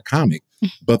 being a comic,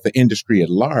 but the industry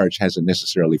at large hasn't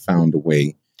necessarily found a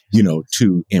way,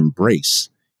 to embrace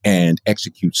and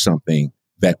execute something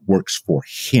that works for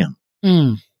him.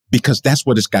 Because that's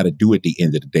what it's got to do at the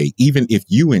end of the day. Even if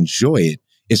you enjoy it,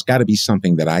 it's got to be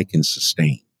something that I can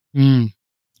sustain.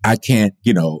 I can't,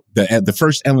 the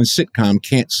first Ellen sitcom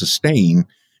can't sustain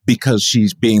because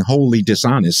she's being wholly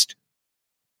dishonest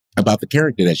about the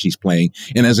character that she's playing.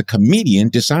 And as a comedian,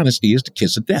 dishonesty is the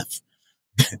kiss of death.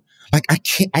 Like,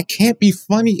 I can't be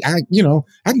funny. I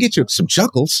can get you some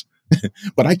chuckles,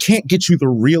 but I can't get you the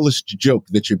realest joke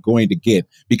that you're going to get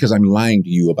because I'm lying to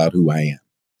you about who I am.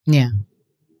 Yeah.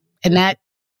 And that,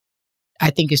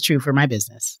 I think, is true for my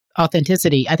business.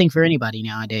 Authenticity, I think for anybody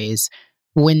nowadays,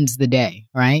 wins the day,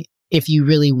 right? If you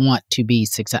really want to be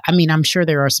successful. I mean, I'm sure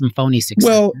there are some phony successes.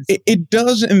 Well, it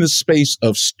does in the space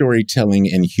of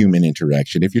storytelling and human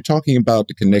interaction. If you're talking about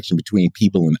the connection between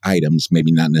people and items,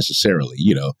 maybe not necessarily,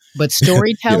 But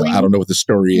storytelling. I don't know what the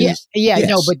story is. Yeah, yes.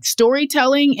 No, but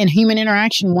storytelling and human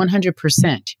interaction,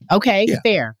 100%. Okay,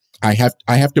 fair. I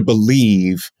have to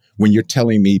believe when you're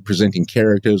telling me, presenting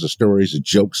characters or stories or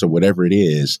jokes or whatever it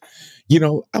is,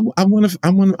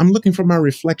 I'm looking for my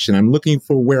reflection. I'm looking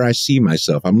for where I see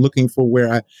myself. I'm looking for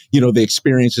where the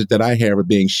experiences that I have are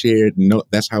being shared. And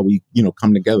that's how we,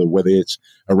 come together, whether it's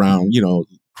around,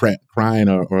 crying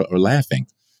or laughing.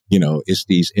 It's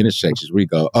these intersections where you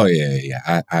go, oh,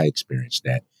 yeah, I experienced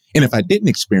that. And if I didn't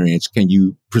experience, can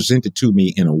you present it to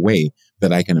me in a way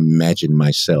that I can imagine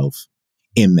myself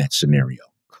in that scenario?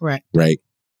 Correct. Right.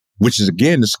 Which is,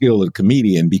 again, the skill of the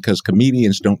comedian, because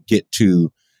comedians don't get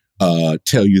to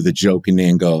tell you the joke and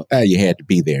then go, you had to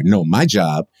be there. No, my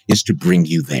job is to bring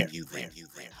you there.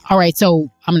 All right. So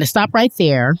I'm going to stop right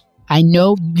there. I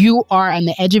know you are on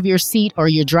the edge of your seat, or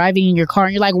you're driving in your car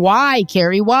and you're like, why,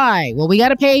 Carrie? Why? Well, we got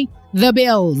to pay the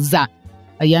bills.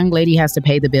 A young lady has to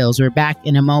pay the bills. We're back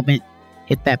in a moment.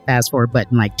 Hit that fast forward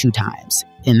button like 2 times.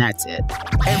 And that's it.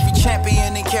 Every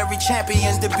champion and carry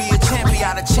champions to be a champion.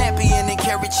 Out of champion and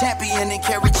carry champion and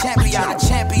carry champion. Out of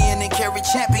champion and carry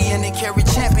champion and carry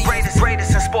champion.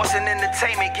 Greatest in sports and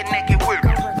entertainment connected with.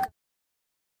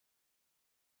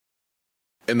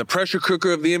 In the pressure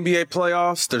cooker of the NBA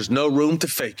playoffs, there's no room to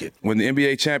fake it. When the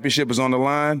NBA championship is on the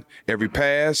line, every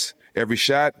pass, every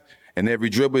shot, and every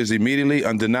dribble is immediately,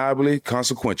 undeniably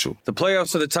consequential. The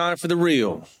playoffs are the time for the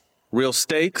real. Real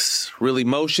stakes, real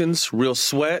emotions, real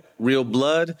sweat, real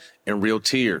blood, and real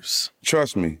tears.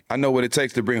 Trust me, I know what it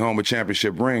takes to bring home a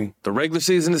championship ring. The regular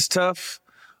season is tough,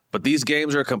 but these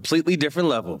games are a completely different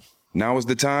level. Now is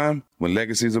the time when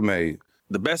legacies are made.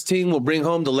 The best team will bring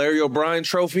home the Larry O'Brien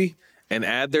Trophy and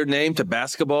add their name to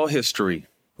basketball history.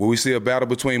 Will we see a battle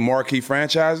between marquee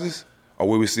franchises, or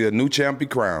will we see a new champ be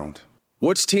crowned?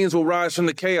 Which teams will rise from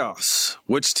the chaos?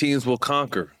 Which teams will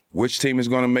conquer? Which team is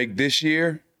going to make this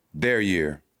year their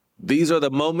year? These are the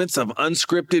moments of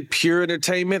unscripted, pure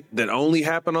entertainment that only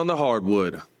happen on the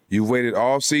hardwood. You've waited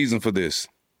all season for this.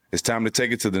 It's time to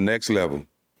take it to the next level.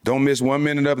 Don't miss 1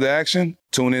 minute of the action.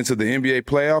 Tune into the NBA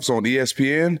playoffs on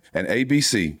ESPN and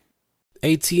ABC.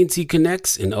 AT&T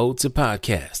connects an ode to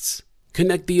podcasts.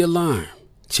 Connect the alarm.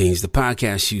 Change the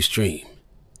podcast you stream.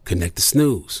 Connect the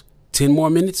snooze. 10 more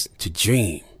minutes to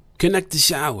dream. Connect the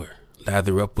shower.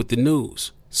 Lather up with the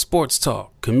news, sports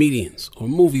talk, comedians, or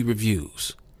movie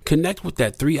reviews. Connect with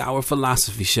that 3-hour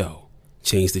philosophy show.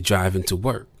 Change the drive into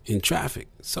work in traffic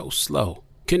so slow.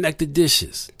 Connect the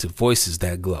dishes to voices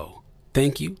that glow.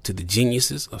 Thank you to the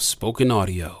geniuses of spoken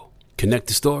audio. Connect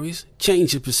the stories,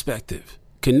 change your perspective.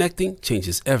 Connecting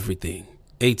changes everything.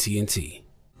 AT&T.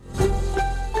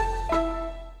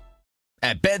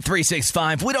 At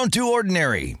Bet365, we don't do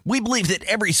ordinary. We believe that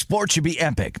every sport should be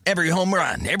epic. Every home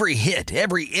run, every hit,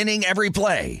 every inning, every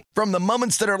play. From the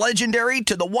moments that are legendary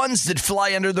to the ones that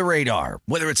fly under the radar.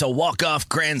 Whether it's a walk-off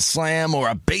grand slam or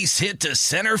a base hit to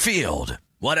center field.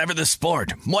 Whatever the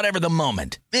sport, whatever the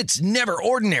moment. It's never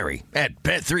ordinary at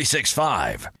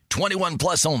Bet365. 21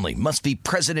 plus only. Must be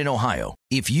present in Ohio.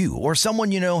 If you or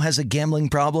someone you know has a gambling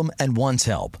problem and wants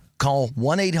help, call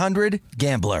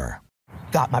 1-800-GAMBLER.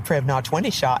 Got my Prevnar 20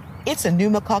 shot. It's a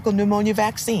pneumococcal pneumonia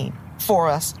vaccine. For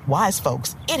us, wise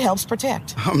folks, it helps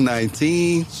protect. I'm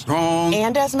 19, strong.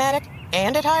 And asthmatic,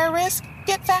 and at higher risk.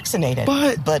 Get vaccinated.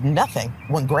 But nothing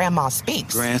when grandma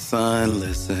speaks. Grandson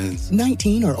listens.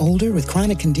 19 or older with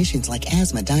chronic conditions like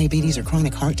asthma, diabetes, or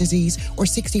chronic heart disease, or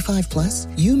 65 plus,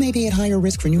 you may be at higher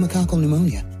risk for pneumococcal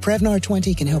pneumonia. Prevnar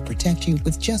 20 can help protect you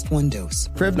with just 1 dose.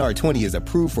 Prevnar 20 is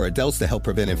approved for adults to help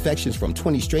prevent infections from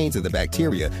 20 strains of the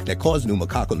bacteria that cause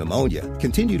pneumococcal pneumonia.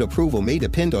 Continued approval may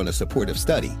depend on a supportive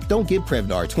study. Don't give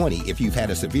Prevnar 20 if you've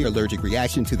had a severe allergic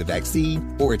reaction to the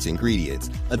vaccine or its ingredients.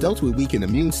 Adults with weakened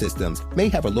immune systems may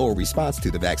have a lower response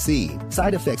to the vaccine.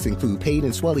 Side effects include pain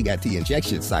and swelling at the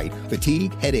injection site,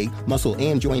 fatigue, headache, muscle,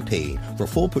 and joint pain. For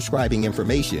full prescribing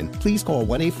information, please call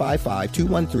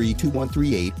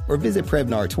 1-855-213-2138 or visit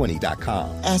Prevnar20.com.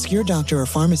 Ask your doctor or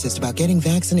pharmacist about getting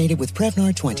vaccinated with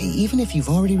Prevnar 20, even if you've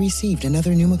already received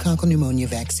another pneumococcal pneumonia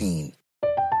vaccine.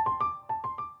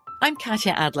 I'm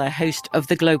Katya Adler, host of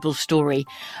The Global Story.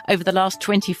 Over the last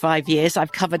 25 years,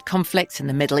 I've covered conflicts in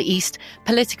the Middle East,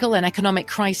 political and economic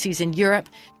crises in Europe,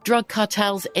 drug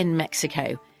cartels in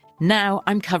Mexico. Now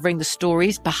I'm covering the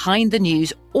stories behind the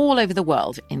news all over the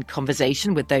world in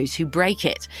conversation with those who break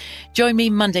it. Join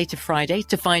me Monday to Friday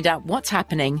to find out what's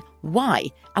happening, why,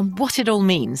 and what it all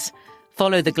means.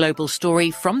 Follow The Global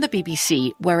Story from the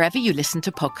BBC wherever you listen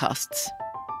to podcasts.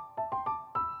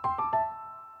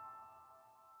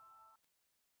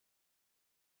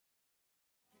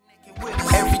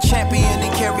 Every champion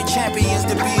and carry champions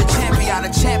to be a champion. Out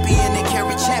of champion and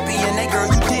carry champion. Hey girl,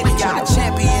 you did it. Out of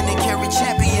champion and carry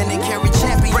champion and carry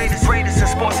champion. Greatest in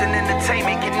sports and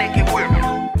entertainment connected with.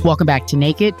 Welcome back to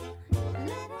Naked.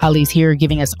 Ali's here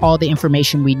giving us all the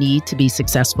information we need to be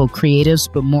successful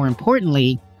creatives, but more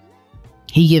importantly,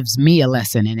 he gives me a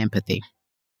lesson in empathy.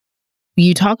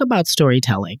 You talk about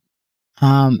storytelling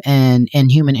and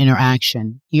human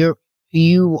interaction.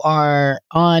 You are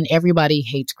on Everybody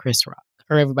Hates Chris Rock,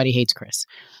 or Everybody Hates Chris.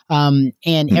 And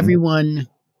everyone,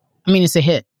 I mean, it's a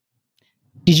hit.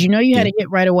 Did you know you had a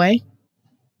hit right away?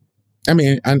 I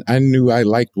mean, I knew I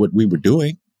liked what we were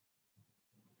doing.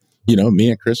 You know, me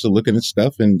and Chris are looking at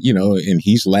stuff and, you know, and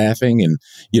he's laughing and,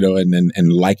 you know,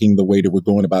 and liking the way that we're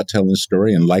going about telling the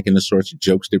story and liking the sorts of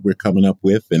jokes that we're coming up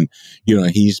with. And, you know,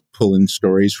 he's pulling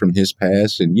stories from his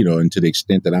past and, you know, and to the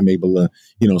extent that I'm able to,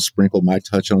 you know, sprinkle my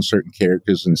touch on certain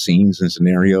characters and scenes and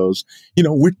scenarios, you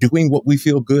know, we're doing what we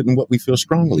feel good and what we feel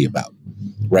strongly about.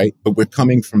 Right. But we're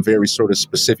coming from very sort of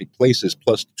specific places.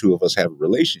 Plus the two of us have a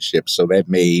relationship. So that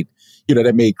made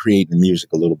creating the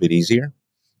music a little bit easier.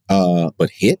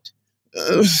 But hit,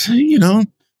 you know,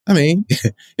 I mean,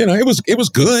 you know, it was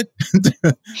good.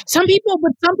 Some people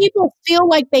feel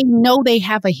like they know they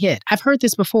have a hit. I've heard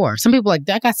this before. Some people are like,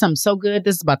 I got something so good.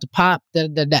 This is about to pop. Da,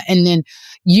 da, da. And then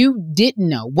you didn't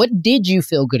know. What did you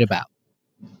feel good about?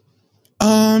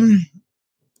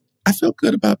 I felt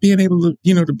good about being able to,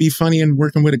 you know, to be funny and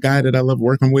working with a guy that I love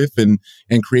working with and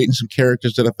creating some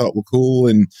characters that I thought were cool.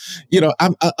 And, you know,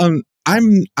 I'm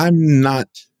not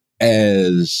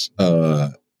as,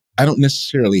 I don't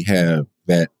necessarily have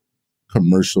that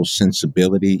commercial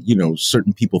sensibility. You know,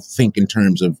 certain people think in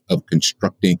terms of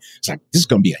constructing, it's like, this is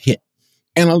going to be a hit.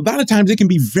 And a lot of times it can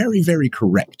be very, very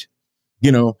correct.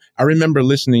 You know, I remember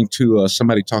listening to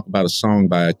somebody talk about a song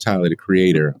by Tyler, the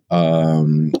Creator.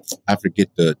 I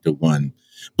forget the one,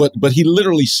 but he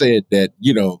literally said that,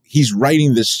 you know, he's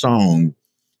writing this song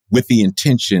with the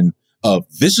intention of,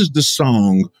 this is the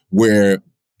song where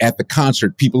at the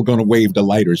concert, people are going to wave the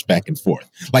lighters back and forth.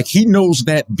 Like he knows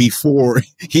that before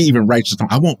he even writes the song.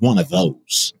 I want one of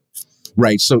those.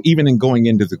 Right. So even in going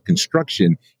into the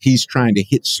construction, he's trying to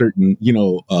hit certain, you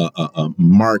know,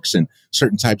 marks and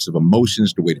certain types of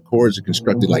emotions, the way the chords are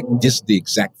constructed, like this is the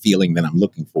exact feeling that I'm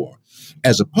looking for.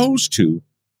 As opposed to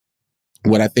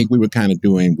what I think we were kind of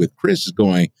doing with Chris is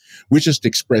going, we're just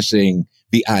expressing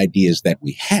the ideas that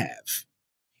we have.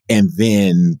 And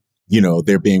then, you know,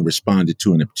 they're being responded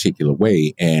to in a particular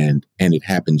way and it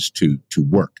happens to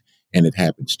work and it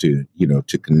happens to, you know,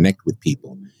 to connect with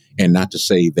people. And not to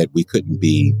say that we couldn't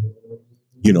be,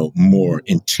 you know, more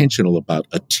intentional about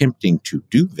attempting to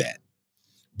do that.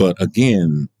 But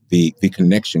again, the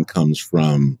connection comes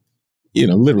from, you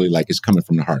know, literally like it's coming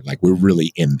from the heart. Like we're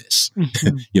really in this.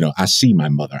 Mm-hmm. You know, I see my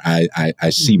mother. I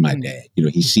see my dad. You know,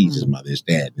 he sees his mother, his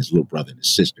dad, and his little brother and his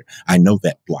sister. I know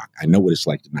that block. I know what it's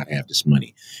like to not have this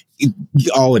money.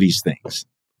 All of these things.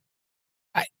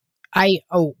 I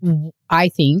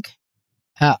think.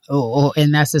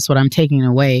 And that's just what I'm taking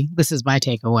away. This is my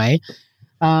takeaway.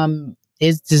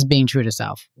 Is just being true to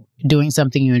self, doing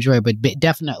something you enjoy, but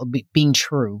definitely being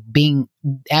true, being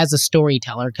as a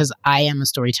storyteller, because I am a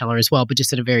storyteller as well, but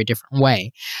just in a very different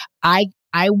way. I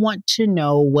want to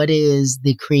know what is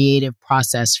the creative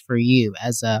process for you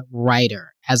as a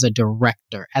writer, as a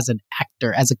director, as an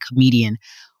actor, as a comedian.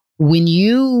 When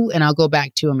you, and I'll go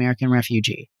back to American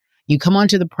Refugee, you come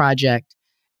onto the project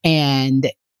and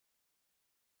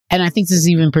I think this is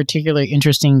even particularly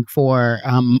interesting for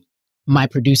my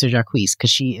producer, Jacquees, because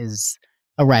she is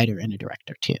a writer and a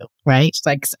director too, right? It's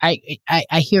like I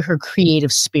hear her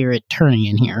creative spirit turning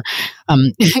in here.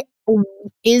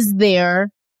 Is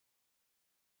there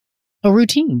a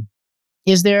routine?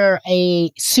 Is there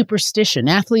a superstition?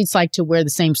 Athletes like to wear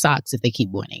the same socks if they keep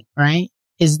winning, right?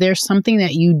 Is there something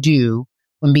that you do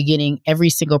when beginning every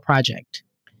single project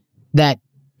that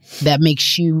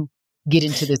makes you get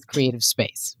into this creative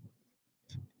space?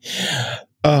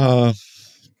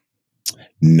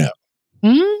 No.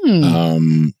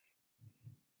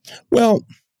 Well,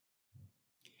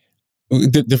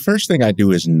 the first thing I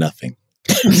do is nothing.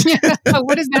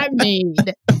 What does that mean?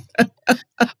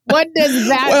 What does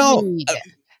that mean?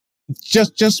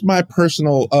 Just my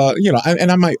personal, you know,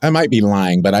 and I might be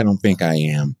lying, but I don't think I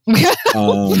am. I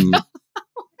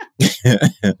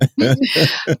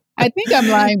think I'm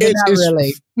lying, but not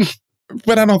really.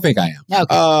 But I don't think I am.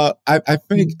 Okay. I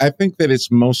think that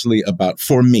it's mostly about,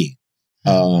 for me,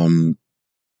 you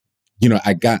know,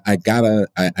 I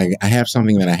have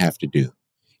something that I have to do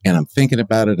and I'm thinking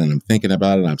about it and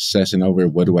I'm obsessing over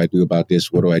it. What do I do about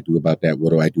this? What do I do about that?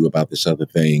 What do I do about this other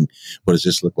thing? What does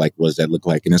this look like? What does that look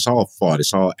like? And it's all thought.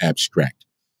 It's all abstract.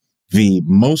 The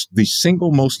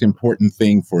single most important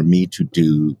thing for me to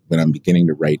do when I'm beginning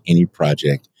to write any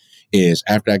project is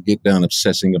after I get done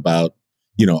obsessing about,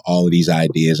 you know, all of these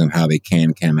ideas and how they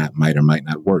cannot, might or might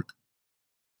not work,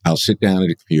 I'll sit down at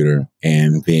the computer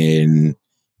and then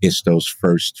it's those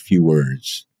first few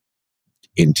words,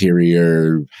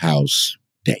 interior house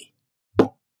day. And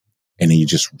then you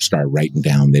just start writing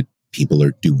down that people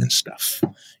are doing stuff,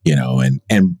 you know,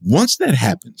 and once that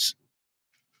happens,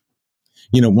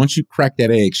 Once you crack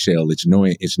that eggshell,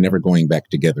 it's never going back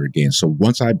together again. So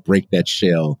once I break that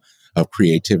shell of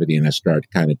creativity and I start to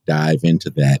kind of dive into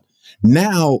that,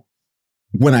 now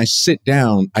when I sit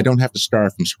down, I don't have to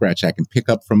start from scratch. I can pick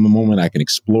up from a moment. I can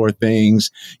explore things.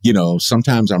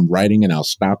 Sometimes I'm writing and I'll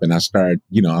stop and I'll start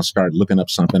looking up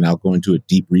something. I'll go into a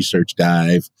deep research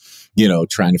dive,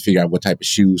 trying to figure out what type of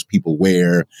shoes people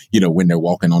wear, when they're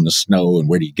walking on the snow, and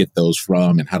where do you get those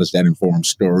from, and how does that inform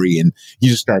story? And you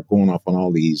just start going off on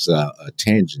all these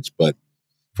tangents. But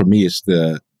for me, it's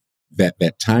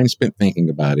that time spent thinking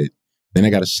about it. Then I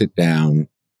got to sit down,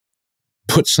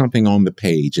 put something on the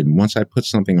page. And once I put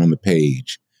something on the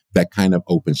page, that kind of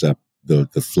opens up the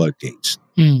floodgates.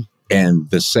 Mm. And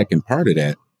the second part of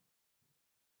that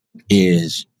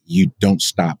is you don't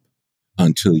stop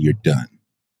until you're done.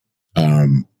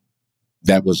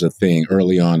 That was a thing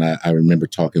early on. I remember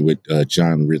talking with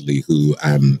John Ridley, who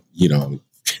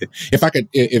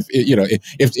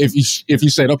if you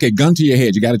said, okay, gun to your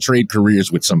head, you got to trade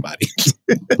careers with somebody.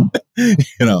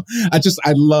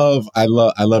 I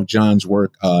love John's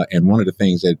work. And one of the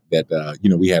things that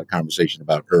we had a conversation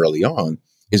about early on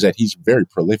is that he's very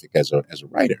prolific as a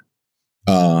writer.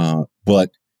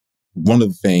 But one of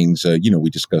the things, we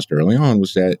discussed early on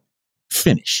was that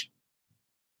finish,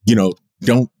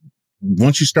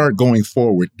 once you start going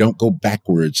forward, don't go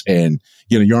backwards. And,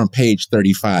 you're on page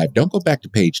 35. Don't go back to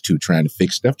page 2 trying to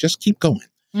fix stuff. Just keep going.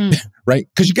 Right?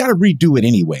 Because you got to redo it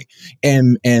anyway.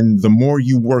 And the more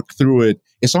you work through it,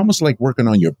 it's almost like working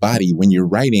on your body when you're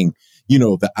writing,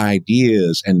 the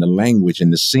ideas and the language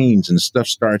and the scenes and the stuff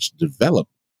starts to develop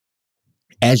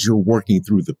as you're working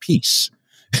through the piece.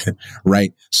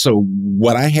 Right. So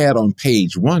what I had on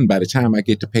page 1, by the time I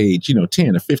get to page, 10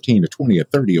 or 15 or 20 or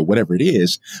 30 or whatever it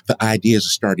is, the ideas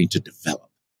are starting to develop.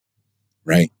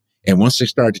 Right. And once they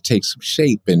start to take some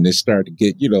shape and they start to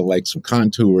get, like some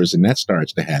contours, and that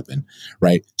starts to happen.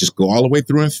 Right. Just go all the way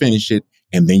through and finish it.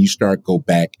 And then you go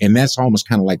back. And that's almost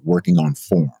kind of like working on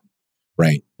form.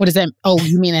 Right. What is that? Oh,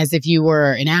 you mean as if you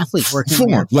were an athlete working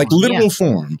form, on like literal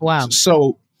form. Wow.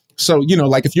 So,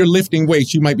 like if you're lifting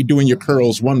weights, you might be doing your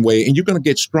curls one way and you're going to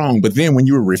get strong. But then when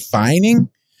you're refining,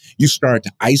 you start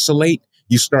to isolate.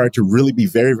 You start to really be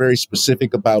very, very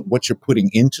specific about what you're putting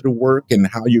into the work and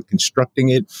how you're constructing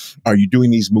it. Are you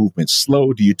doing these movements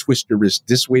slow? Do you twist your wrist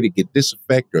this way to get this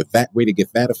effect or that way to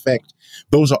get that effect?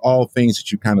 Those are all things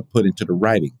that you kind of put into the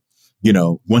writing.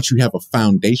 Once you have a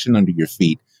foundation under your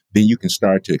feet, then you can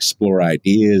start to explore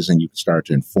ideas and you can start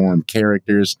to inform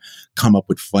characters, come up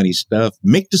with funny stuff,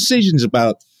 make decisions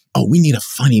about, we need a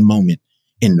funny moment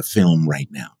in the film right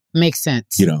now. Makes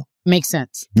sense. Makes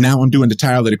sense. Now I'm doing the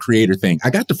Tyler, the Creator thing. I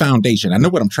got the foundation. I know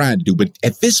what I'm trying to do, but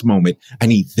at this moment, I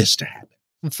need this to happen.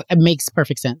 It makes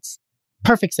perfect sense.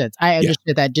 Perfect sense. I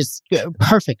understood that just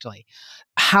perfectly.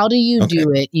 How do you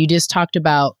do it? You just talked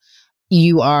about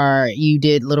you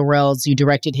did Little Rel's, you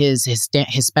directed his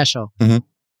special.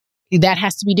 Mm-hmm. That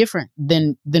has to be different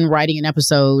than writing an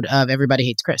episode of Everybody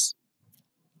Hates Chris.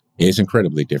 It's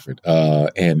incredibly different.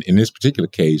 And in this particular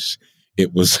case,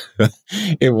 it was,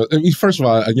 first of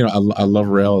all, I love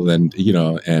Rel and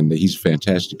he's a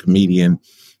fantastic comedian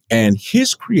and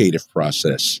his creative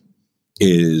process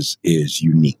is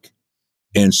unique.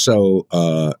 And so,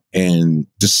 and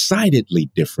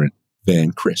decidedly different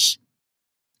than Chris.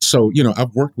 So,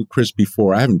 I've worked with Chris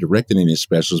before. I haven't directed any of his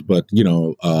specials, but,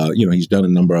 he's done a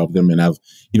number of them. And I've,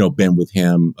 been with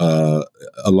him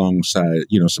alongside,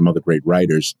 some other great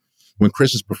writers. When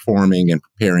Chris is performing and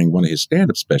preparing one of his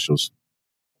stand-up specials,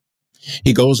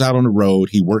 he goes out on the road.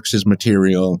 He works his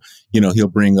material. He'll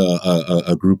bring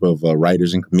a group of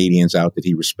writers and comedians out that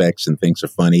he respects and thinks are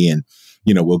funny. And,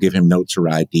 we'll give him notes or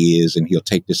ideas and he'll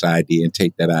take this idea and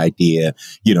take that idea,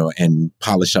 and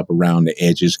polish up around the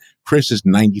edges. Chris is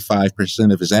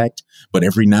 95% of his act, but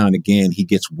every now and again, he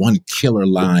gets one killer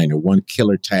line or one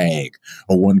killer tag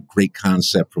or one great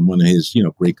concept from one of his,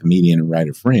 great comedian and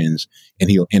writer friends, and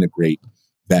he'll integrate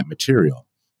that material.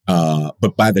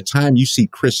 But by the time you see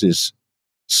Chris's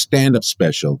stand-up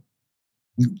special,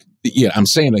 I'm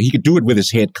saying that he could do it with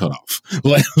his head cut off.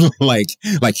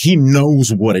 like he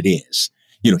knows what it is.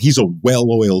 He's a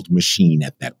well-oiled machine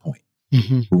at that point.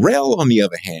 Mm-hmm. Rel, on the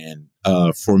other hand,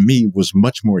 for me was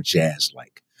much more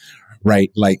jazz-like,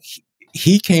 right? Like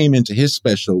he came into his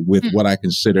special with what I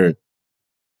consider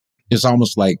is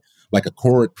almost like a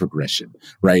chord progression,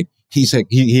 right? He's like,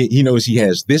 he knows he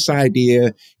has this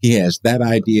idea, he has that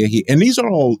idea, and these are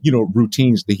all,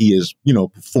 routines that he has,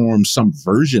 performed some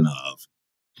version of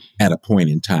at a point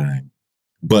in time.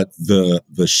 But the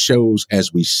shows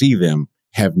as we see them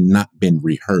have not been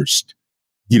rehearsed,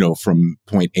 from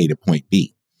point A to point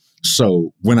B.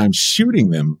 So when I'm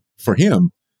shooting them for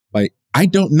him, like, I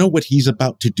don't know what he's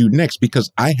about to do next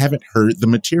because I haven't heard the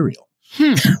material.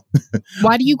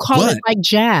 Why do you call it like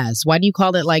jazz? Why do you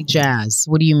call it like jazz?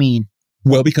 What do you mean?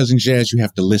 Well, because in jazz, you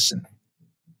have to listen.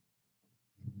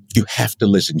 You have to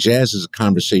listen. Jazz is a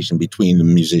conversation between the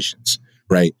musicians,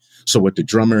 right? So what the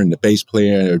drummer and the bass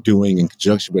player are doing in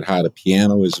conjunction with how the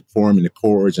piano is forming the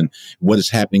chords and what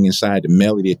is happening inside the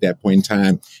melody at that point in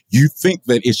time, you think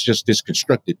that it's just this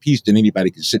constructed piece that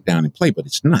anybody can sit down and play, but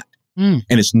it's not. And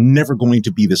it's never going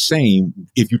to be the same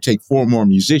if you take 4 more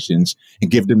musicians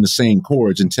and give them the same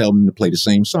chords and tell them to play the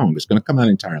same song. It's going to come out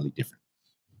entirely different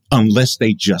unless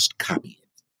they just copy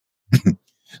it.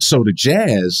 So the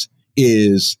jazz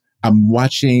is I'm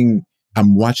watching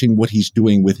what he's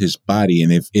doing with his body.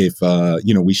 And if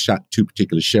we shot 2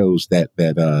 particular shows that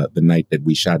the night that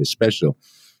we shot his special.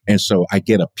 And so I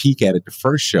get a peek at it the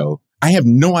first show. I have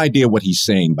no idea what he's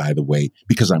saying, by the way,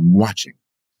 because I'm watching.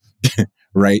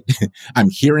 Right? I'm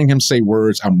hearing him say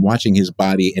words. I'm watching his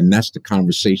body, and that's the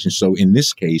conversation. So in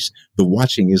this case, the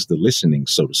watching is the listening,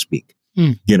 so to speak.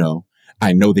 You know,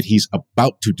 I know that he's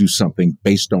about to do something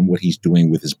based on what he's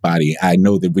doing with his body. I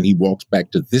know that when he walks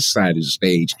back to this side of the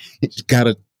stage, he's got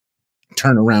to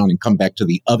turn around and come back to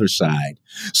the other side.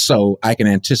 So I can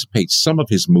anticipate some of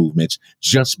his movements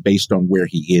just based on where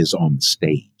he is on the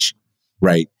stage.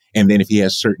 Right? And then if he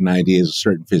has certain ideas, a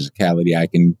certain physicality, I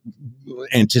can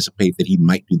anticipate that he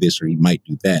might do this or he might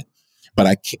do that. But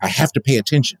I have to pay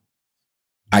attention.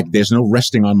 There's no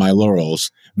resting on my laurels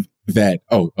that,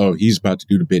 he's about to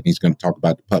do the bit and he's going to talk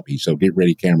about the puppy. So get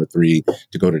ready, camera 3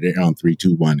 to go to there on 3,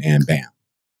 2, 1, and bam.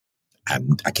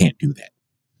 I can't do that.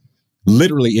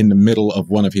 Literally in the middle of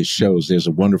one of his shows, there's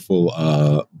a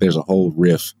wonderful, there's a whole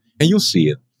riff, and you'll see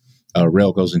it.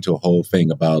 Rel goes into a whole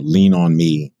thing about Lean on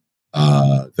Me,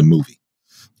 the movie.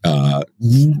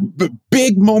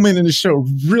 Big moment in the show.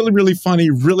 Really, really funny.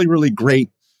 Really, really great.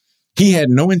 He had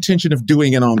no intention of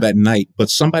doing it on that night, but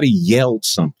somebody yelled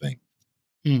something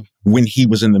when he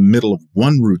was in the middle of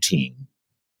one routine.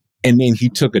 And then he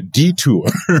took a detour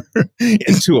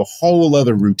into a whole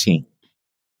other routine.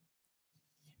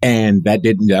 And that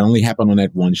only happened on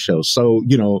that one show. So,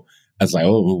 you know, I was like,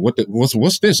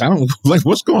 what's this? I don't like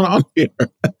what's going on here.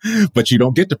 But you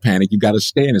don't get to panic. You got to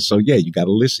stay in it. So yeah, you got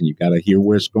to listen. You got to hear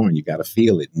where it's going. You got to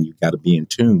feel it, and you got to be in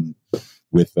tune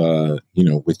with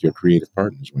with your creative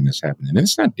partners when this happens. And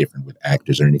it's not different with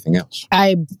actors or anything else.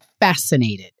 I'm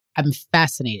fascinated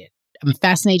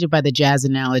by the jazz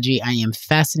analogy. I am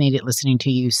fascinated listening to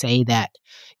you say that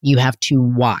you have to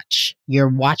watch. You're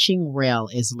watching Rel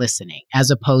is listening,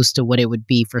 as opposed to what it would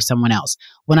be for someone else.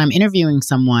 When I'm interviewing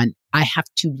someone, I have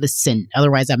to listen.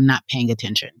 Otherwise, I'm not paying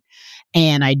attention.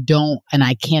 And I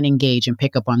can't engage and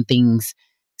pick up on things.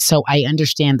 So I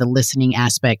understand the listening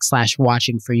aspect /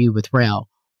 watching for you with Rel.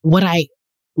 What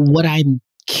I'm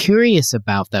curious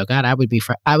about, though, God, I would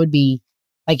be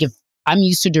like, if I'm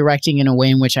used to directing in a way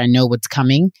in which I know what's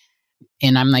coming,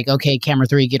 and I'm like, okay, camera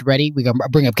 3, get ready. We're going to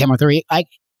bring up camera 3.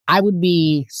 I would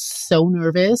be so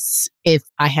nervous if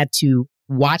I had to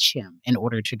watch him in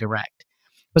order to direct.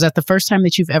 Was that the first time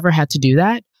that you've ever had to do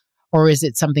that? Or is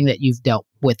it something that you've dealt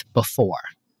with before?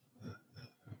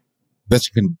 That's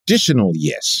a conditional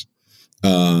yes.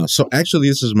 So actually,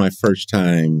 this is my first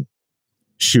time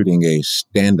shooting a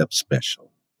stand-up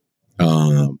special.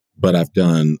 But I've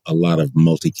done a lot of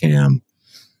multicam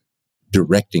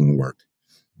directing work.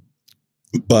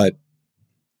 But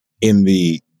in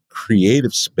the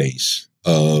creative space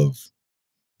of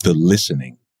the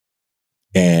listening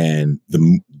and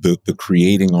the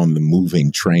creating on the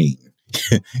moving train,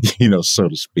 so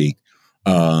to speak,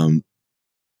 I'm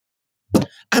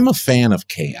a fan of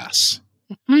chaos,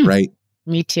 right?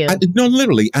 Me too.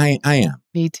 Literally, I am.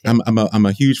 Me too. I'm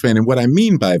a huge fan, and what I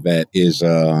mean by that is,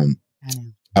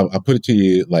 I'll put it to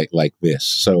you like this.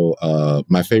 So,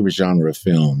 my favorite genre of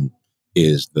film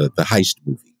is the heist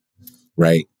movie,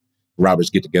 right? Robbers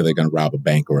get together, they're going to rob a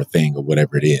bank or a thing or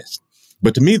whatever it is.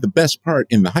 But to me, the best part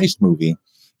in the heist movie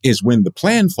is when the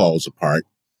plan falls apart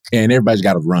and everybody's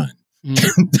got to run.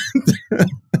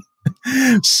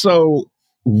 So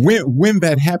when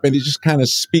that happened, it just kind of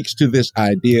speaks to this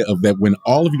idea of that when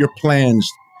all of your plans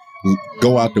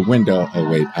go out the window. Oh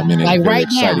wait, I'm in a very right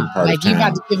exciting now. part Like of town. you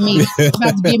about to give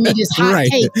me this hot Right.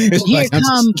 take. It's Here like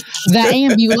come the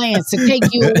ambulance to take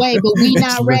you away, but we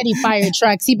not ready. Fire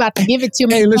trucks. He about to give it to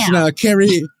me. Hey, listen, now.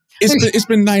 Carrie. It's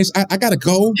been nice. I gotta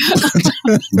go.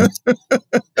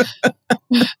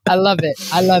 I love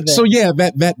it. So yeah,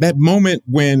 that moment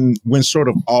when sort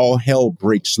of all hell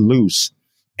breaks loose,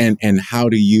 and how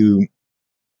do you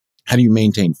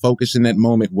maintain focus in that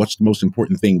moment? What's the most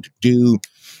important thing to do?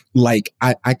 Like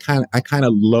I kind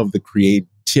of love the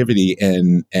creativity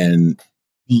and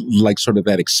like sort of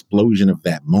that explosion of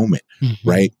that moment,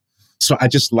 right? So I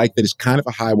just like that it's kind of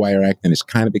a high wire act and it's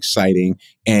kind of exciting,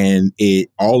 and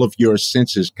all of your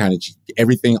senses kind of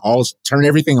turn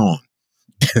everything on,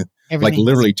 like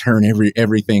literally turn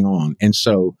everything on. And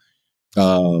so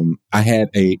I had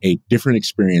a different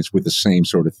experience with the same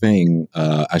sort of thing.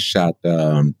 I shot.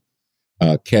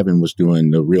 Kevin was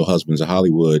doing The Real Husbands of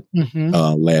Hollywood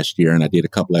last year, and I did a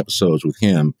couple episodes with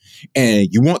him. And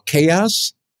you want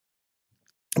chaos?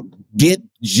 Get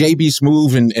JB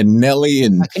Smoove and Nelly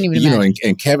and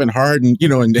and Kevin Hart and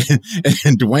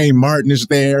and Dwayne Martin is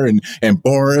there and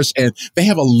Boris, and they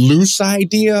have a loose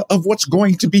idea of what's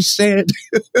going to be said.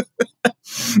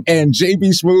 And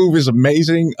JB Smoove is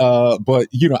amazing, but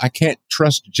I can't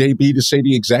trust JB to say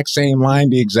the exact same line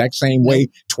the exact same way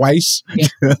twice.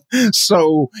 Yeah.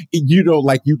 So you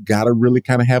gotta really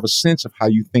kind of have a sense of how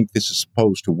you think this is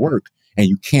supposed to work, and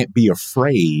you can't be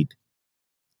afraid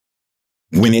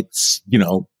when it's,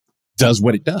 does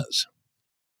what it does.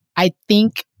 I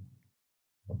think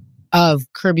of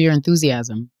Curb Your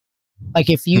Enthusiasm. Like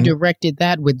if you directed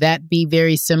that, would that be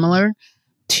very similar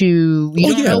to,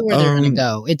 you don't know where they're going to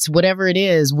go. It's whatever it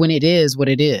is, when it is what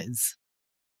it is.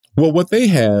 Well, what they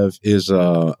have is,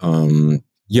 I'm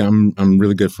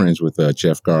really good friends with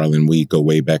Jeff Garland. We go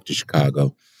way back to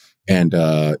Chicago. And,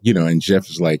 and Jeff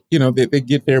is like, they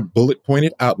get their bullet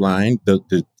pointed outline.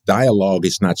 The dialogue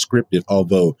is not scripted,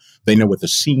 although they know what the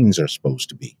scenes are supposed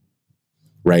to be.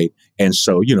 Right. And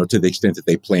so, to the extent that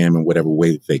they play them in whatever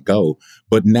way that they go.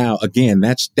 But now, again,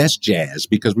 that's jazz,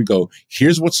 because we go,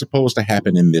 here's what's supposed to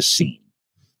happen in this scene.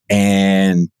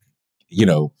 And,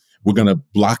 we're going to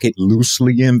block it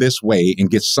loosely in this way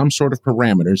and get some sort of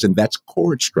parameters. And that's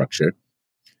chord structure.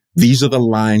 These are the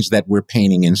lines that we're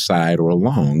painting inside or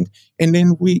along. And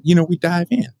then we dive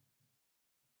in.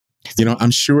 I'm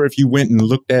sure if you went and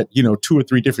looked at, 2 or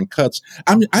 3 different cuts,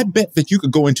 I bet that you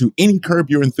could go into any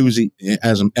Curb Your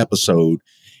Enthusiasm episode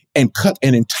and cut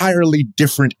an entirely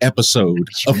different episode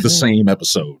of the same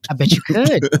episode. I bet you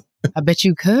could. I bet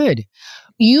you could.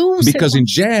 Because in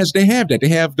jazz, they have that. They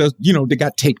have they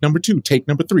got take number 2, take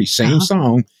number 3, same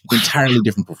song, entirely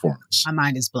different performance. My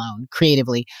mind is blown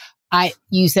creatively.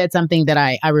 You said something that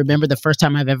I remember the first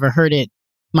time I've ever heard it.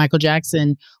 Michael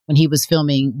Jackson, when he was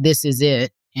filming This Is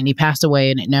It, and he passed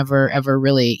away, and it never, ever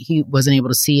really, he wasn't able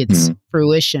to see its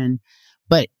fruition.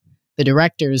 But the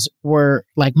directors were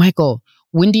like, Michael,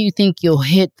 when do you think you'll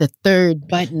hit the 3rd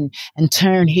button and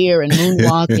turn here and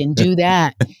moonwalk and do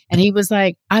that? And he was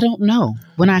like, I don't know.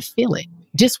 When I feel it.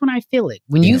 Just when I feel it.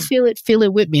 When you feel it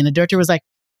with me. And the director was like,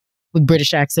 with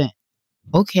British accent,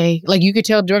 okay. Like you could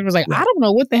tell the director was like, I don't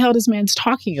know what the hell this man's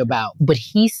talking about. But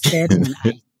he said, when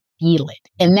I feel it.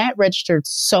 And that registered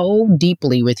so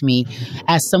deeply with me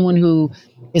as someone who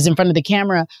is in front of the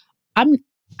camera.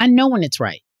 I know when it's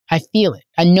right. I feel it.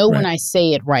 I know when I say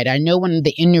it right. I know when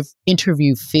the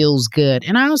interview feels good.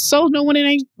 And I also know when it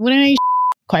ain't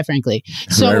quite frankly.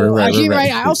 So right.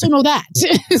 I also know that.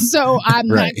 So I'm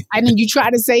not, and then you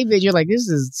try to save it. You're like, this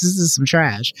is some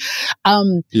trash.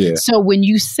 So when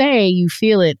you say you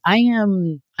feel it,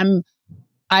 I'm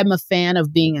a fan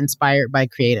of being inspired by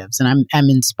creatives, and I'm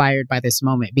inspired by this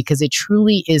moment because it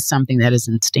truly is something that is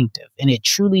instinctive, and it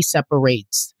truly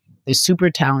separates the super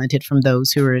talented from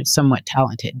those who are somewhat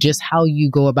talented. Just how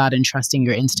you go about entrusting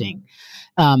your instinct.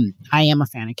 I am a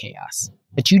fan of chaos,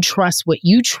 but you trust what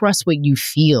you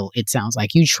feel. It sounds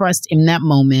like you trust in that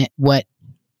moment what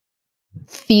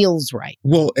feels right.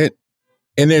 Well,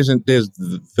 and there's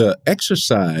the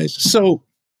exercise. So.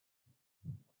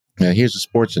 Now, here's a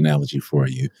sports analogy for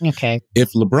you. Okay.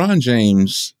 If LeBron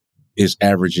James is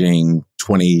averaging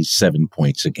 27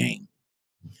 points a game,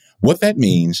 what that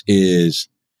means is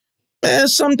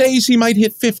some days he might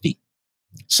hit 50.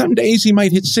 Some days he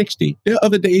might hit 60. There are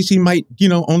other days he might,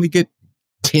 only get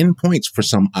 10 points for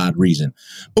some odd reason.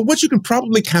 But what you can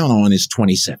probably count on is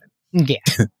 27. Yeah.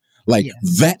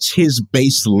 That's his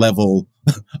base level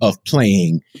of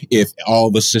playing if all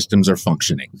the systems are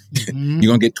functioning. You're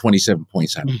going to get 27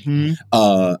 points out of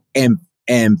him.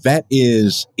 And that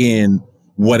is in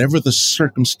whatever the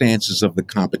circumstances of the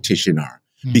competition are,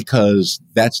 because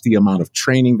that's the amount of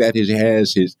training that he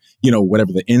has, his,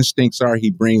 whatever the instincts are,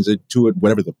 he brings it to it,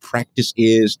 whatever the practice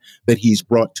is that he's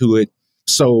brought to it.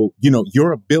 So,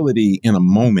 your ability in a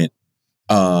moment,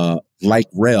 like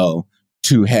Rel,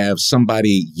 to have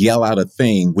somebody yell out a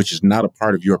thing which is not a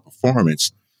part of your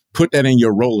performance, put that in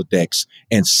your Rolodex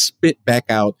and spit back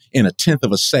out in 1/10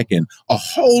 of a second, a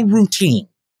whole routine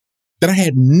that I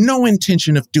had no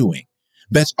intention of doing,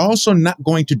 that's also not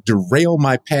going to derail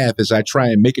my path as I try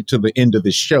and make it to the end of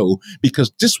this show,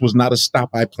 because this was not a stop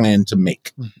I planned to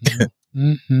make.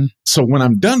 So when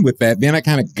I'm done with that, then I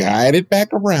kind of guide it back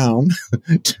around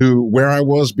to where I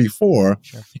was before.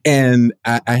 Sure. And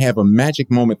I have a magic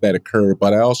moment that occurred,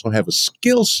 but I also have a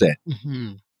skill set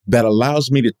that allows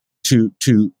me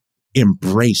to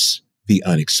embrace the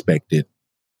unexpected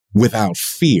without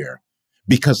fear,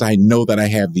 because I know that I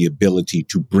have the ability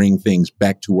to bring things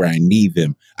back to where I need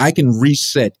them. I can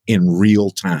reset in real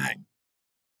time.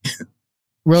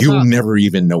 You'll never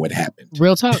even know what happened.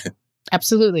 Real talk.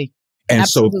 Absolutely. And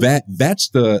Absolutely.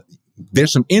 so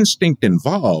there's some instinct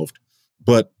involved,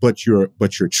 but your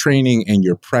training and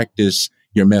your practice,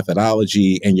 your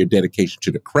methodology and your dedication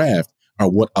to the craft are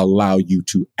what allow you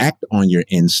to act on your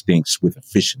instincts with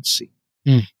efficiency.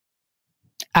 You're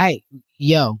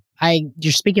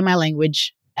speaking my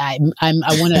language.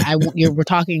 We're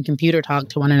talking computer talk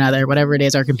to one another, whatever it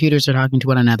is. Our computers are talking to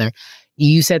one another.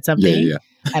 You said something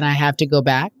and I have to go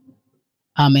back.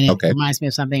 And it reminds me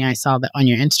of something I saw that on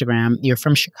your Instagram. You're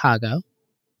from Chicago.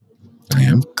 I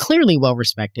am. Clearly well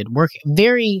respected, work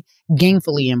very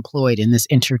gainfully employed in this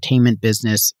entertainment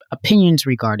business. Opinions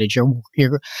regarded.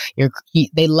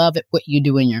 They love it, what you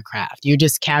do in your craft. You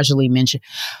just casually mention,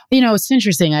 it's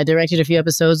interesting. I directed a few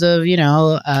episodes of,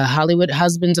 Hollywood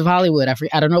Husbands of Hollywood.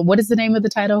 I don't know. What is the name of the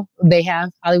title they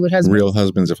have? Hollywood Husbands? Real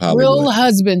Husbands of Hollywood. Real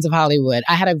Husbands of Hollywood.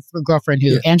 I had a girlfriend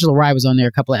who, Angela Rye, was on there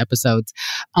a couple of episodes.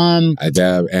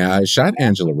 I shot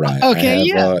Angela Rye.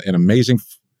 Okay, I have an amazing...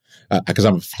 because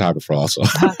I'm a photographer also. And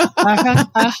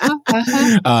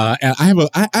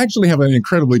I actually have an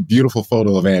incredibly beautiful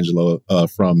photo of Angela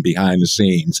from behind the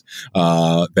scenes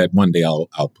that one day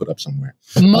I'll put up somewhere.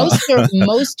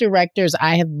 Most directors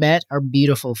I have met are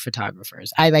beautiful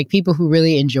photographers. I like people who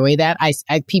really enjoy that.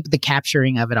 I people the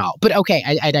capturing of it all. But okay,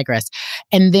 I digress.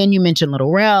 And then you mentioned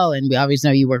Little Rel, and we always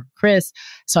know you work with Chris.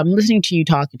 So I'm listening to you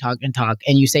talk,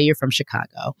 and you say you're from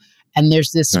Chicago. And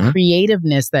there's this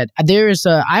creativeness that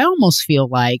I almost feel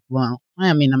like,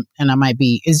 I might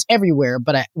be, is everywhere.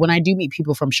 But when I do meet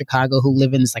people from Chicago who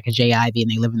live in this, like a JIV, and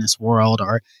they live in this world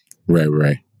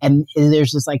Right. And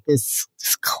there's just like this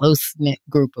close knit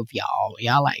group of y'all.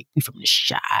 Y'all like, we from the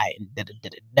Shy and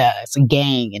da-da-da-da-da. It's a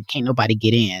gang and can't nobody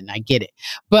get in. I get it.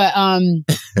 But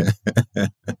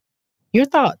your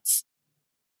thoughts,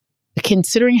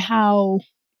 considering how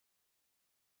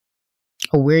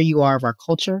aware you are of our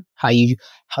culture, how you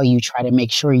try to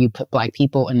make sure you put Black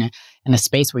people in a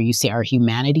space where you see our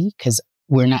humanity, because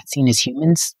we're not seen as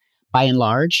humans by and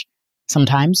large.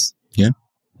 Sometimes,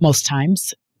 most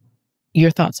times.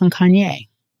 Your thoughts on Kanye?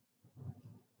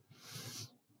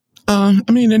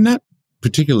 They're not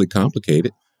particularly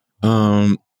complicated.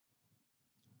 I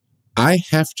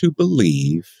have to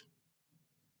believe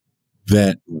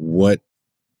that what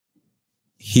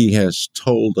he has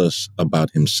told us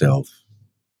about himself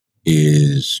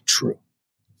is true.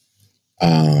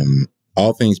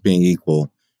 All things being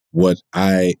equal, what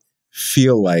I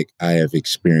feel like I have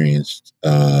experienced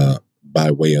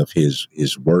by way of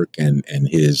his work and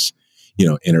his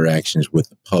interactions with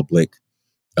the public,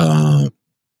 I've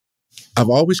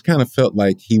always kind of felt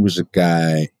like he was a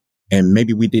guy, and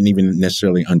maybe we didn't even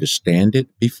necessarily understand it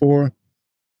before.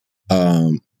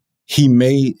 He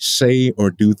may say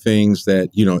or do things that,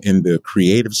 in the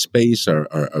creative space are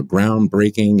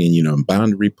groundbreaking and,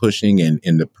 boundary pushing, and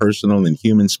in the personal and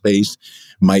human space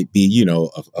might be,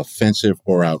 offensive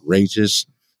or outrageous.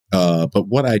 But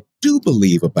what I do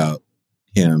believe about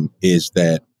him is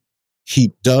that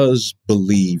he does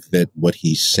believe that what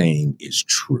he's saying is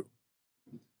true.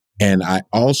 And I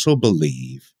also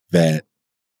believe that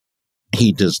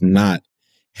he does not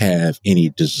have any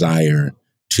desire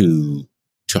to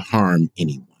harm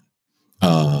anyone,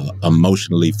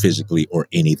 emotionally, physically, or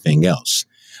anything else.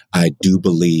 I do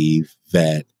believe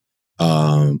that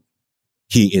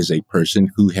he is a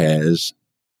person who has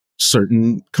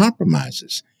certain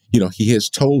compromises. He has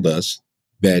told us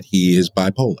that he is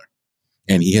bipolar,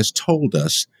 and he has told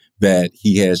us that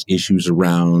he has issues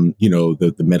around,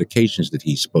 the medications that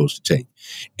he's supposed to take.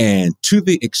 And to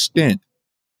the extent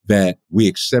that we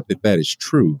accept that is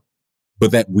true,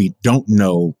 but that we don't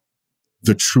know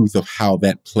the truth of how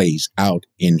that plays out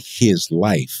in his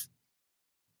life,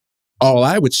 all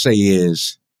I would say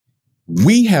is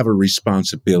we have a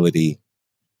responsibility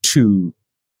to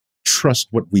trust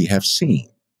what we have seen.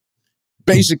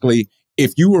 Basically,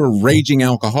 if you were a raging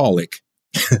alcoholic,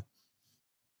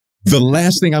 the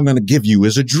last thing I'm going to give you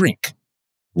is a drink,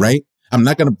 right? I'm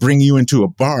not going to bring you into a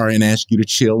bar and ask you to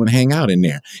chill and hang out in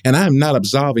there. And I'm not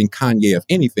absolving Kanye of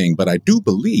anything, but I do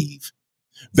believe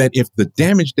that if the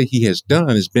damage that he has done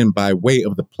has been by way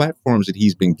of the platforms that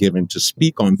he's been given to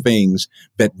speak on things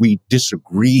that we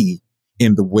disagree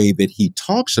in the way that he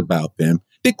talks about them,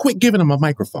 then quit giving him a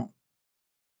microphone.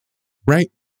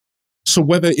 Right? So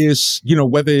whether it's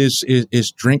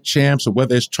Drink Champs or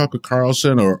whether it's Tucker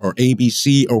Carlson or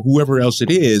ABC or whoever else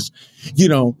it is,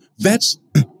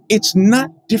 it's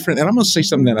not different. And I'm going to say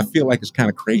something that I feel like is kind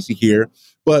of crazy here,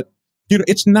 but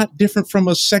it's not different from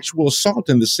a sexual assault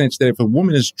in the sense that if a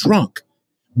woman is drunk,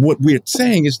 what we're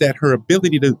saying is that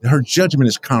her judgment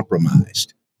is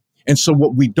compromised. And so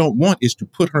what we don't want is to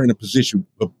put her in a position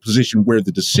where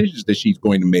the decisions that she's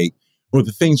going to make or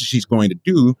the things that she's going to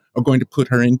do are going to put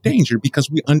her in danger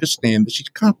because we understand that she's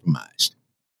compromised,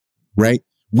 right?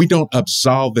 We don't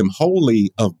absolve them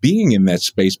wholly of being in that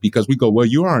space because we go, well,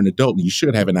 you are an adult and you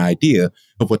should have an idea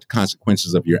of what the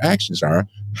consequences of your actions are.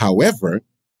 However,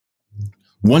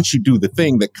 once you do the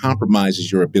thing that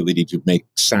compromises your ability to make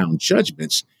sound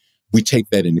judgments, we take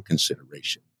that into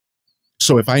consideration.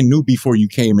 So if I knew before you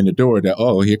came in the door that,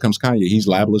 oh, here comes Kanye, he's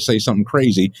liable to say something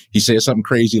crazy. He said something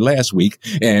crazy last week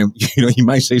and, he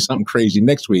might say something crazy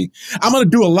next week. I'm going to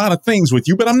do a lot of things with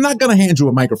you, but I'm not going to hand you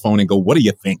a microphone and go, what do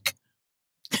you think?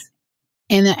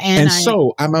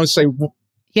 So I'm going to say,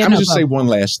 say one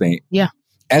last thing. Yeah.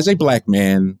 As a black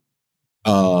man,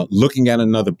 looking at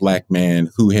another black man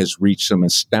who has reached some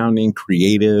astounding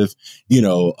creative,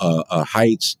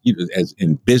 heights, as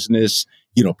in business,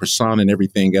 persona and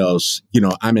everything else,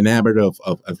 I'm enamored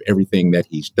of everything that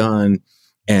he's done.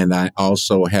 And I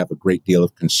also have a great deal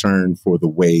of concern for the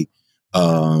way,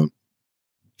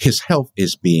 his health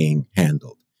is being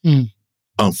handled.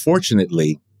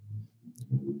 Unfortunately,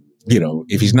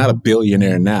 if he's not a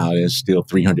billionaire now, there's still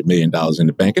 $300 million in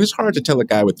the bank. And it's hard to tell a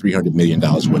guy with $300 million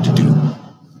what to do.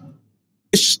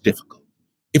 It's just difficult.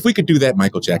 If we could do that,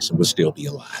 Michael Jackson would still be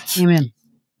alive. Amen.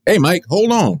 Hey, Mike,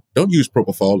 hold on. Don't use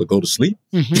propofol to go to sleep.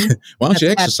 Mm-hmm. Why don't you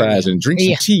exercise and drink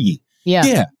some tea?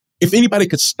 Yeah. If anybody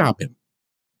could stop him.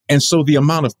 And so the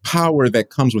amount of power that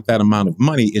comes with that amount of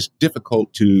money is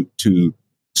difficult to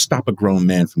stop a grown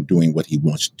man from doing what he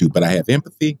wants to do. But I have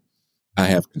empathy. I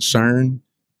have concern.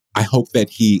 I hope that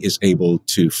he is able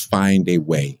to find a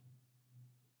way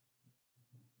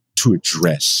to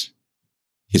address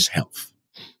his health.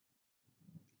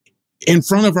 In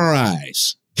front of our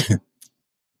eyes,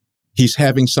 he's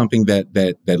having something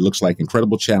that looks like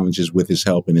incredible challenges with his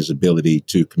help and his ability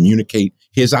to communicate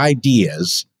his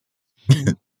ideas.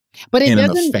 But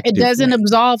it doesn't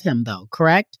absolve him, though,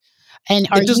 correct? And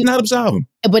it does not absolve him.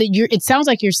 But it sounds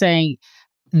like you're saying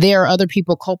there are other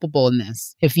people culpable in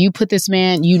this. If you put this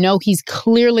man, he's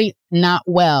clearly not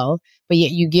well, but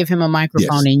yet you give him a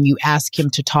microphone and you ask him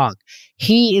to talk.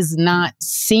 He is not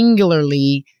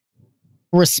singularly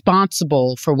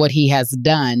responsible for what he has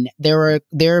done. There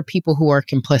are people who are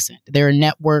complicit. There are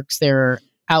networks, there are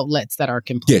outlets that are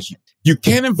complicit. Yes. You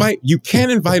can't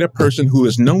invite a person who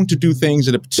is known to do things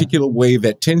in a particular way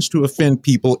that tends to offend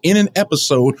people in an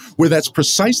episode where that's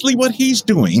precisely what he's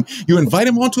doing. You invite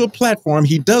him onto a platform.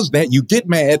 He does that. You get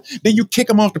mad. Then you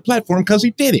kick him off the platform because he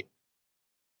did it.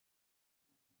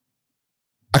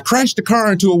 I crashed the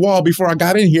car into a wall before I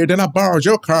got in here. Then I borrowed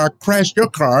your car, crashed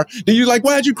your car. Then you're like,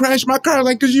 why'd you crash my car?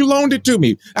 Like, because you loaned it to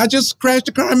me. I just crashed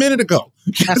the car a minute ago.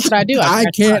 That's what I do. I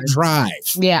can't drive.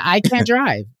 Yeah, I can't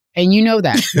drive. And you know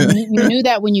that. You knew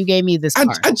that when you gave me this car.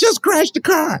 I just crashed the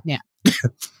car. Yeah.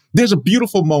 There's a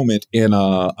beautiful moment in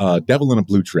Devil in a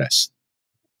Blue Dress.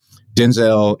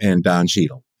 Denzel and Don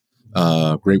Cheadle.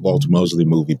 Great Walter Mosley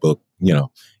movie book,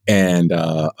 And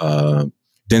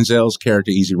Denzel's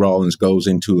character, Easy Rawlins, goes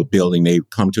into a building. They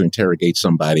come to interrogate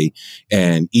somebody.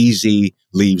 And Easy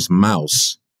leaves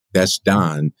Mouse, that's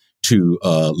Don, to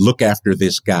look after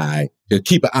this guy, to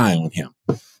keep an eye on him.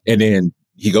 And then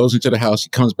he goes into the house. He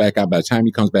comes back out. By the time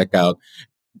he comes back out,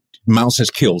 Mouse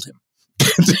has killed him.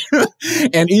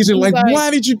 And Easy like, why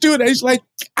did you do that? He's like,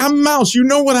 I'm Mouse. You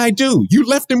know what I do. You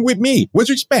left him with me. What'd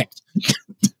you expect?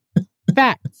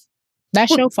 Facts.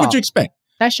 That's your fault. What'd you expect?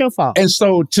 That's your fault. And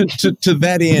so to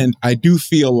that end, I do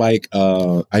feel like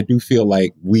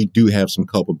we do have some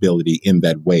culpability in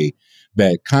that way,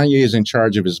 that Kanye is in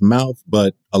charge of his mouth,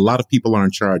 but a lot of people are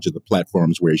in charge of the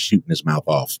platforms where he's shooting his mouth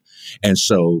off. And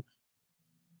so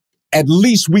at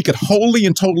least we could wholly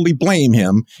and totally blame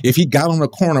him if he got on a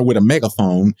corner with a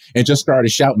megaphone and just started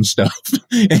shouting stuff.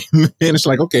 And it's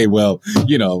like, okay, well,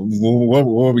 what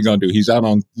are we going to do? He's out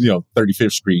on,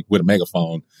 35th Street with a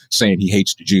megaphone saying he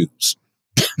hates the Jews.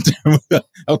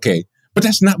 Okay. But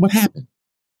that's not what happened.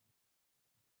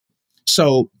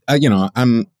 So,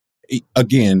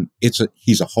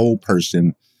 he's a whole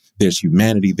person. There's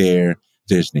humanity there.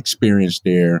 There's an experience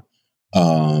there.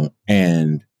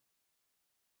 And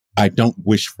I don't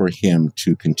wish for him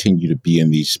to continue to be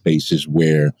in these spaces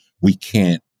where we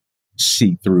can't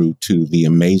see through to the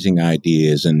amazing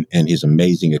ideas and his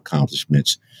amazing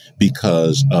accomplishments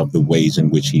because of the ways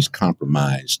in which he's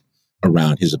compromised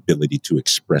around his ability to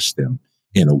express them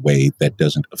in a way that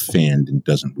doesn't offend and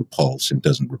doesn't repulse and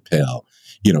doesn't repel,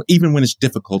 even when it's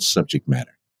difficult subject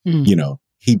matter.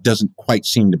 He doesn't quite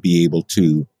seem to be able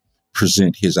to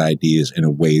present his ideas in a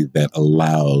way that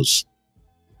allows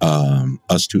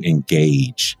us to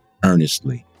engage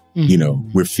earnestly.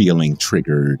 We're feeling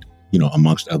triggered,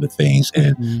 amongst other things.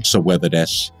 And so whether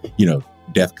that's,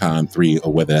 DEFCON 3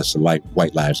 or whether that's the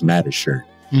White Lives Matter shirt,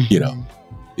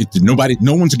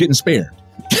 no one's getting spared.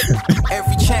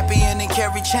 Every champion and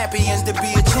carry champions to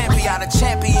be a champion. Out of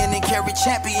champion and carry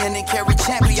champion and carry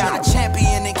champion. Out of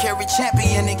champion and carry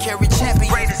champion and carry champion.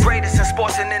 Greatest in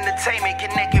sports and entertainment,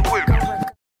 connected with.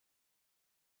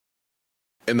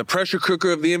 In the pressure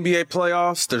cooker of the NBA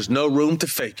playoffs, there's no room to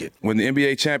fake it. When the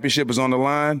NBA championship is on the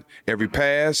line, every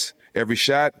pass, every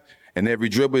shot, and every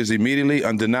dribble is immediately,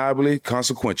 undeniably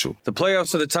consequential. The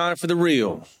playoffs are the time for the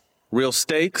real. Real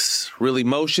stakes, real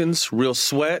emotions, real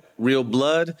sweat, real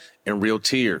blood, and real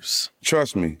tears.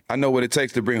 Trust me, I know what it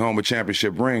takes to bring home a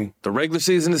championship ring. The regular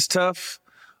season is tough,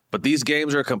 but these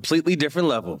games are a completely different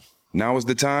level. Now is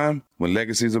the time when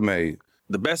legacies are made.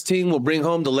 The best team will bring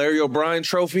home the Larry O'Brien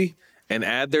Trophy and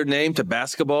add their name to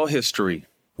basketball history.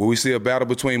 Will we see a battle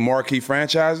between marquee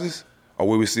franchises, or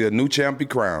will we see a new champ be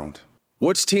crowned?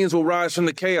 Which teams will rise from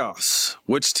the chaos?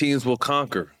 Which teams will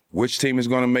conquer? Which team is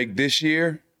going to make this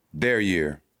year their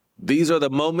year? These are the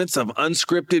moments of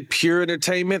unscripted, pure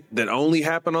entertainment that only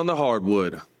happen on the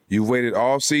hardwood. You've waited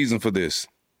all season for this.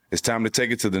 It's time to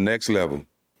take it to the next level.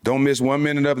 Don't miss 1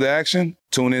 minute of the action.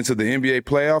 Tune into the NBA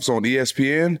playoffs on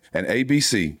ESPN and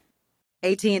ABC.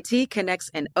 AT&T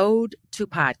connects an ode to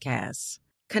podcasts.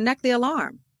 Connect the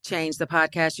alarm. Change the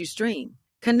podcast you stream.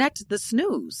 Connect the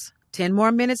snooze. 10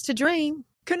 more minutes to dream.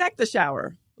 Connect the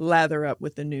shower. Lather up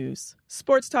with the news,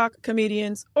 sports talk,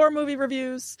 comedians, or movie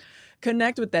reviews.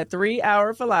 Connect with that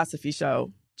 3-hour philosophy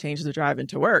show. Change the drive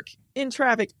into work in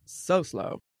traffic so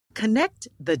slow. Connect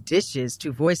the dishes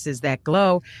to voices that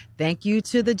glow. Thank you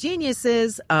to the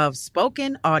geniuses of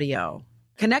spoken audio.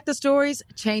 Connect the stories,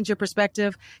 change your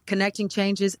perspective. Connecting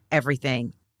changes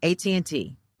everything.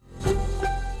 AT&T.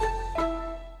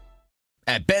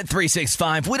 At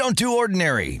Bet365, we don't do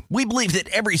ordinary. We believe that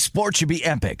every sport should be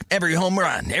epic. Every home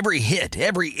run, every hit,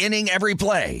 every inning, every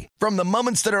play. From the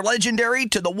moments that are legendary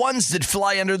to the ones that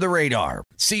fly under the radar.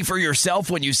 See for yourself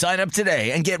when you sign up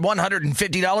today and get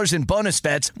 $150 in bonus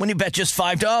bets when you bet just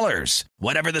 $5.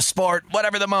 Whatever the sport,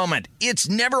 whatever the moment, it's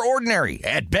never ordinary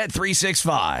at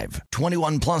Bet365.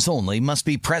 21 plus only. Must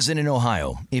be present in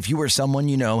Ohio. If you or someone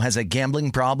you know has a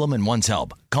gambling problem and wants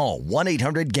help, call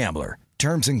 1-800-GAMBLER.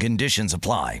 Terms and conditions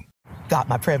apply. Got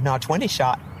my Prevnar 20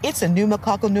 shot. It's a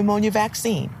pneumococcal pneumonia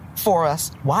vaccine. For us,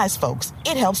 wise folks,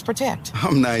 it helps protect.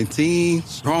 I'm 19,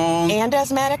 strong. And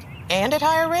asthmatic and at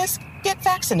higher risk? Get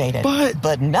vaccinated.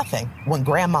 But nothing when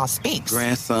grandma speaks.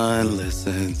 Grandson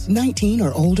listens. 19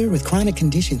 or older with chronic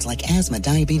conditions like asthma,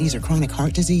 diabetes, or chronic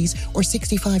heart disease, or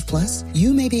 65 plus,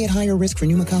 you may be at higher risk for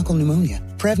pneumococcal pneumonia.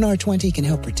 Prevnar 20 can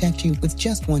help protect you with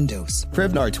just one dose.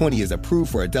 Prevnar 20 is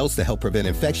approved for adults to help prevent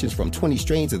infections from 20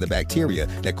 strains of the bacteria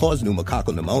that cause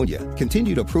pneumococcal pneumonia.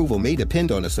 Continued approval may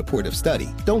depend on a supportive study.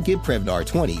 Don't get Prevnar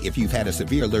 20 if you've had a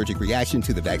severe allergic reaction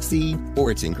to the vaccine or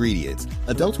its ingredients.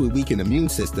 Adults with weakened immune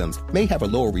systems may have a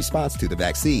lower response to the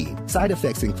vaccine. Side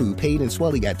effects include pain and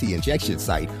swelling at the injection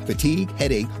site, fatigue,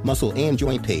 headache, muscle, and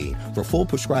joint pain. For full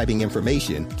prescribing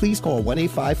information, please call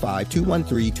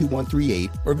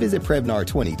 1-855-213-2138 or visit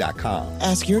Prevnar20.com.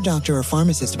 Ask your doctor or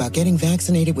pharmacist about getting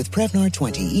vaccinated with Prevnar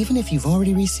 20, even if you've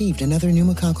already received another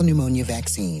pneumococcal pneumonia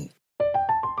vaccine.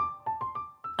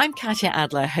 I'm Katya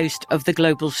Adler, host of The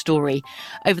Global Story.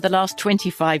 Over the last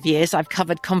 25 years, I've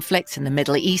covered conflicts in the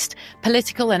Middle East,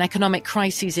 political and economic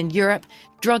crises in Europe,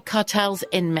 drug cartels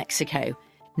in Mexico.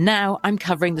 Now I'm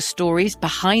covering the stories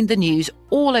behind the news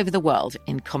all over the world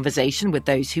in conversation with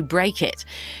those who break it.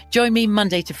 Join me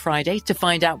Monday to Friday to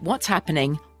find out what's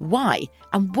happening, why,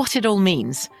 and what it all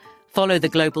means. Follow The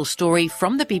Global Story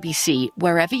from the BBC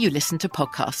wherever you listen to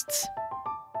podcasts.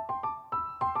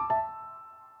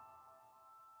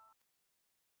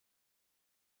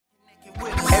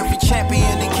 Every champion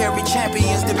and carry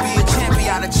champions to be a champion.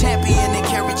 Out of champion and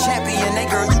carry champion. Hey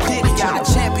girl, you did it. Out of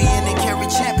champion and carry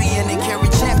champion and carry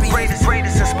champion.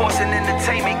 Greatest in sports and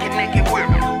entertainment, connected with.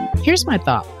 Here's my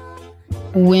thought.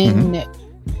 When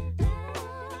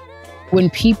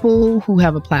people who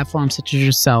have a platform such as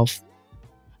yourself,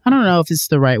 I don't know if it's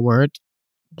the right word,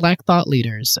 Black thought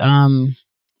leaders,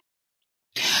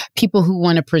 People who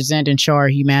want to present and show our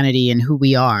humanity and who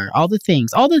we are, all the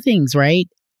things, right?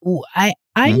 I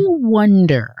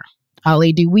wonder,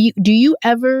 Ali, do you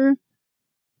ever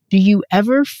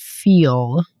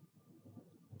feel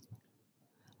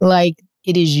like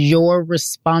it is your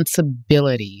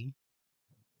responsibility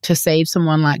to save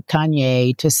someone like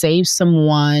Kanye, to save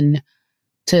someone,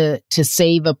 to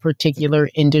save a particular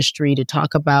industry, to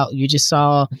talk about, you just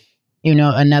saw,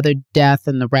 another death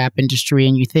in the rap industry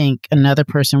and you think another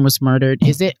person was murdered.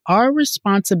 Is it our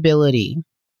responsibility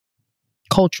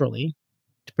culturally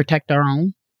to protect our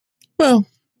own? Well,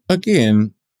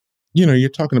 again, you're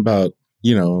talking about,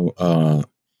 you're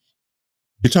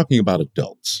talking about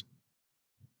adults.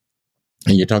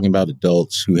 And you're talking about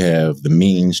adults who have the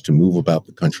means to move about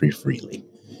the country freely,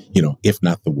 if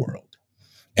not the world.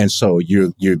 And so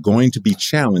you're going to be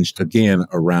challenged again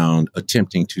around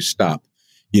attempting to stop,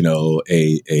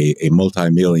 a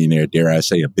multimillionaire, dare I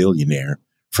say a billionaire,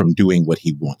 from doing what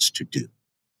he wants to do.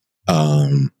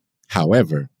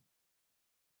 However,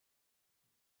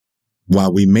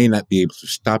 while we may not be able to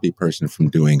stop a person from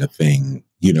doing a thing,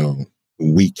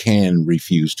 we can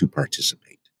refuse to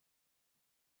participate.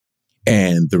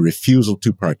 And the refusal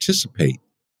to participate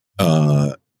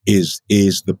is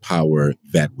the power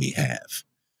that we have.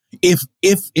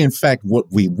 If in fact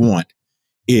what we want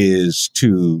is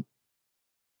to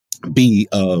be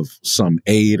of some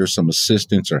aid or some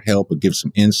assistance or help or give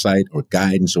some insight or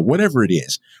guidance or whatever it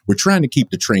is, we're trying to keep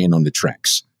the train on the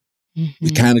tracks. Mm-hmm.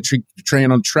 We kind of treat the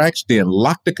train on the tracks, then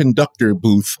lock the conductor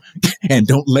booth and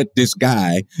don't let this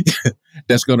guy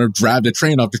that's going to drive the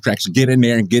train off the tracks get in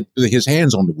there and get his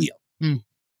hands on the wheel. Mm.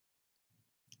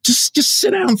 Just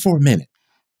sit down for a minute.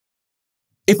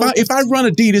 If I run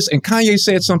Adidas and Kanye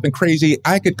said something crazy,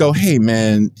 I could go, hey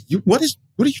man, what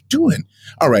are you doing?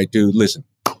 All right, dude, listen.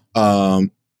 I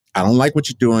don't like what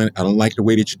you're doing. I don't like the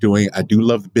way that you're doing. I do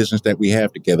love the business that we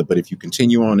have together, but if you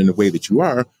continue on in the way that you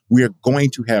are, we are going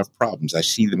to have problems. I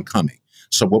see them coming.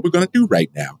 So what we're going to do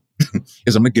right now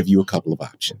is I'm going to give you a couple of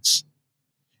options.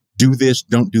 Do this,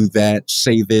 don't do that,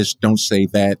 say this, don't say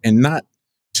that, and not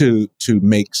to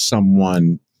make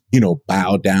someone,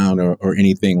 bow down or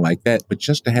anything like that, but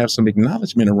just to have some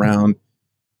acknowledgement around,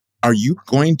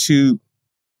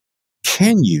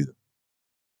 can you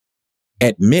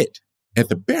admit at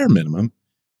the bare minimum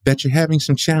that you're having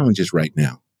some challenges right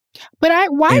now? But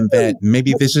that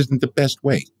maybe this isn't the best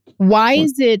way. Why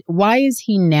is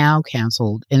he now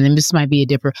canceled? And then this might be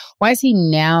why is he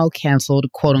now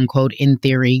canceled, quote unquote, in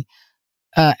theory,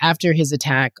 after his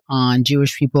attack on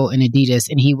Jewish people in Adidas,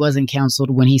 and he wasn't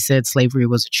canceled when he said slavery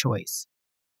was a choice?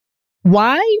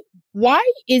 Why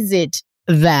is it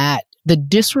that the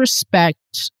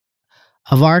disrespect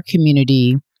of our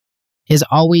community is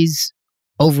always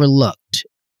overlooked?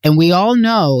 And we all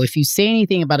know if you say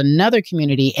anything about another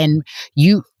community and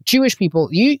you Jewish people,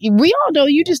 we all know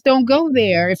you just don't go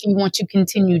there if you want to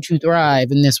continue to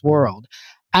thrive in this world.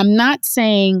 I'm not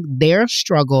saying their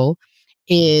struggle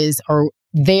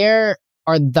the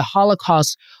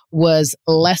Holocaust was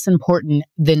less important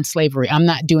than slavery. I'm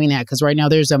not doing that because right now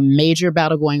there's a major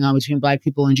battle going on between Black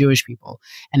people and Jewish people.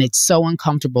 And it's so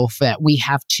uncomfortable that we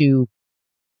have to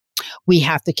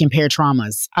compare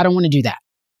traumas. I don't want to do that.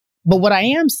 But what I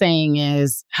am saying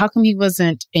is, how come he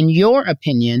wasn't, in your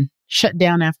opinion, shut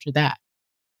down after that?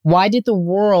 Why did the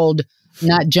world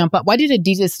not jump up? Why did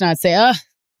Adidas not say,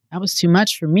 that was too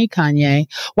much for me, Kanye?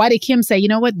 Why did Kim say, you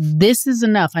know what, this is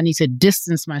enough. I need to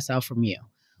distance myself from you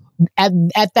at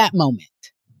that moment?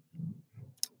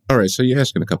 All right. So you're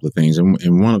asking a couple of things.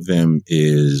 And one of them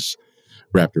is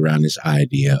wrapped around this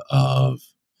idea of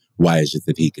why is it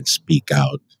that he can speak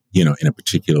out, in a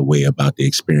particular way about the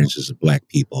experiences of Black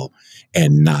people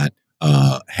and not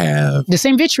have the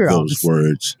same vitriol, those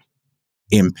words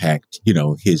impact,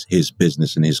 his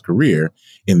business and his career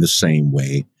in the same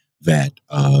way that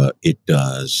it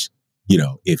does,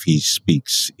 if he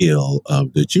speaks ill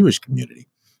of the Jewish community.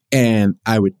 And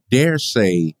I would dare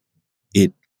say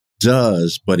it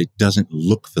does, but it doesn't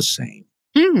look the same.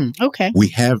 Okay. We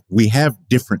have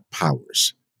different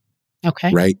powers.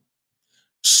 Okay. Right.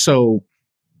 So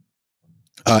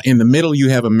in the middle, you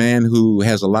have a man who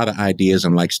has a lot of ideas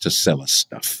and likes to sell us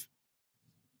stuff.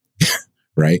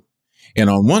 Right. And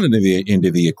on one end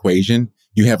of the equation,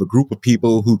 you have a group of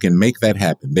people who can make that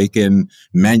happen. They can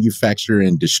manufacture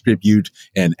and distribute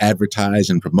and advertise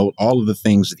and promote all of the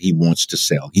things that he wants to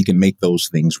sell. He can make those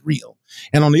things real.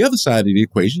 And on the other side of the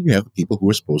equation, you have the people who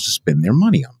are supposed to spend their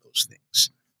money on those things.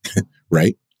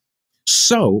 Right.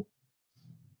 So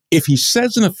if he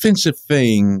says an offensive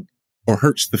thing or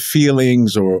hurts the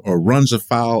feelings or runs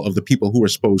afoul of the people who are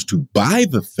supposed to buy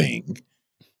the thing,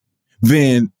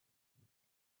 then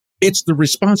It's the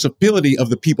responsibility of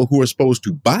the people who are supposed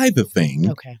to buy the thing.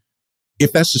 Okay.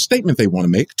 If that's the statement they want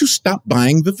to make, to stop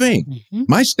buying the thing. Mm-hmm.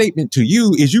 My statement to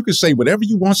you is you can say whatever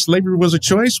you want. Slavery was a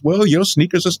choice. Well, your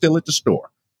sneakers are still at the store.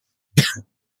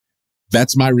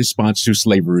 That's my response to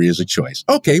slavery is a choice.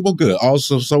 Okay, well, good.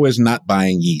 Also, so is not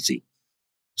buying Yeezy.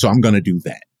 So I'm going to do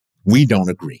that. We don't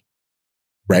agree.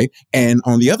 Right. And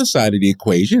on the other side of the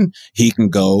equation, he can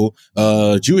go,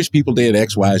 Jewish people did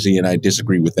X, Y, Z, and I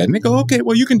disagree with that. And they go, okay,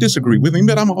 well, you can disagree with me,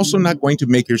 but I'm also not going to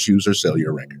make your shoes or sell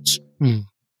your records. Mm.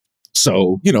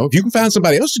 So, you know, if you can find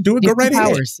somebody else to do it, go right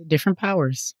ahead. Different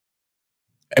powers.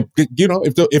 You know,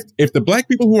 if the black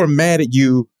people who are mad at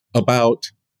you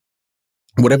about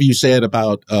whatever you said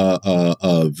about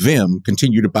Vim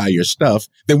continue to buy your stuff,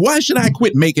 then why should I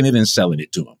quit making it and selling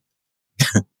it to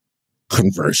them?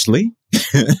 Conversely,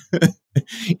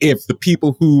 if the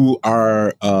people who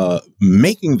are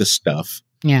making the stuff,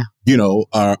 you know,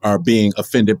 are being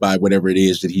offended by whatever it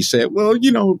is that he said, well,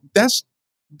 you know, that's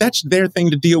their thing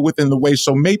to deal with in the way.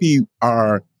 So maybe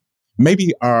we're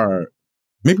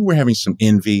having some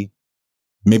envy,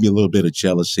 maybe a little bit of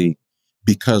jealousy,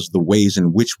 because the ways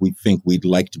in which we think we'd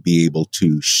like to be able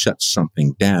to shut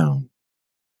something down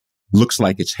looks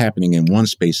like it's happening in one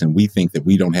space, and we think that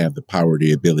we don't have the power or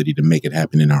the ability to make it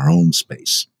happen in our own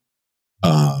space.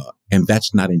 And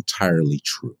that's not entirely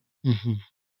true. Mm-hmm.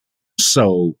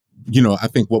 So, you know, I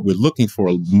think what we're looking for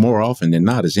more often than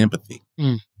not is empathy.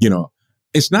 Mm. You know,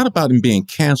 it's not about him being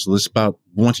canceled. It's about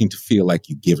wanting to feel like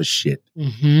you give a shit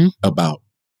Mm-hmm. about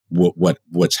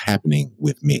what's happening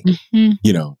with me. Mm-hmm.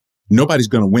 You know, nobody's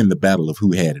going to win the battle of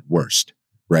who had it worst,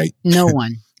 right? No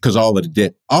one. Because all of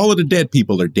the dead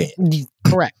people are dead.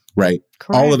 Correct. Right.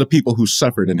 Correct. All of the people who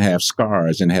suffered and have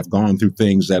scars and have gone through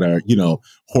things that are, you know,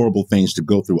 horrible things to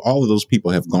go through. All of those people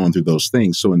have gone through those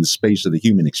things. So in the space of the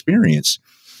human experience,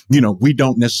 you know, we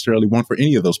don't necessarily want for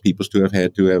any of those people to have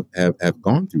had to have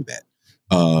gone through that.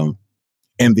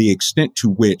 And the extent to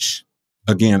which,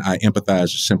 again, I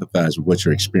empathize or sympathize with what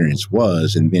your experience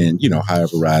was. And then, you know,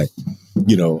 however I,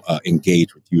 you know,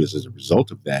 engage with you as a result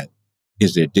of that.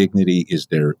 Is there dignity? Is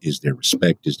there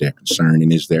respect? Is there concern?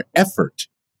 And is there effort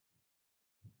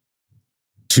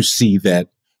to see that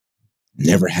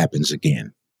never happens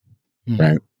again?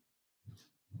 Right.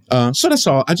 So that's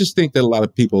all. I just think that a lot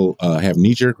of people have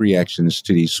knee-jerk reactions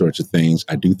to these sorts of things.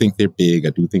 I do think they're big.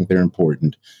 I do think they're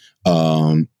important.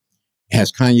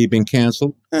 Has Kanye been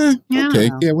canceled? Okay.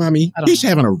 Yeah. Well, I mean, he's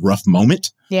having a rough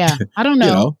moment. Yeah. I don't know.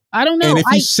 You know? I don't know. And if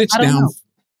he sits down,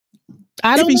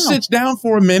 sits down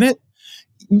for a minute,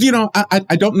 you know,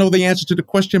 I don't know the answer to the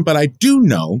question, but I do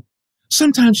know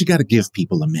sometimes you got to give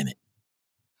people a minute.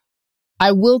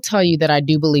 I will tell you that I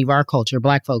do believe our culture,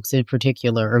 Black folks in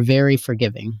particular, are very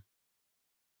forgiving.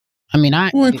 I mean,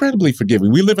 we're incredibly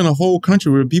forgiving. We live in a whole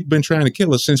country where people have been trying to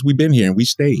kill us since we've been here, and we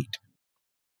stayed.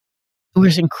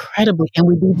 We're incredibly,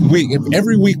 and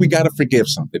every week we got to forgive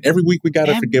something. Every week we got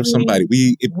to forgive somebody.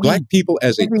 Black people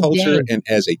as a culture and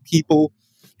as a people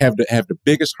have the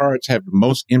biggest hearts, have the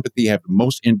most empathy, have the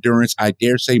most endurance. I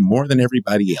dare say more than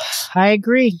everybody else. I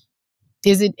agree.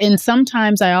 Is it? And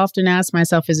sometimes I often ask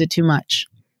myself, is it too much?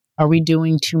 Are we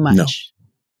doing too much? No.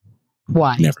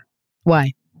 Why? Never.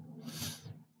 Why?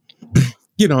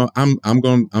 You know, I'm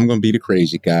going to be the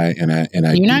crazy guy, and I.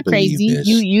 You're not crazy.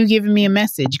 You giving me a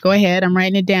message. Go ahead. I'm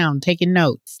writing it down, taking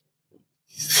notes.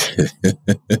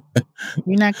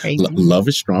 You're not crazy. Love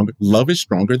is stronger. Love is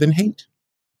stronger than hate.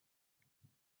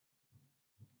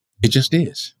 It just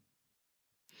is.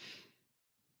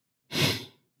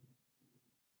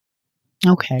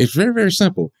 Okay. It's very, very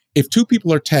simple. If two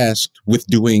people are tasked with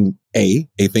doing A,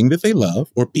 a thing that they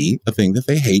love, or B, a thing that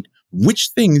they hate, which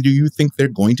thing do you think they're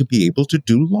going to be able to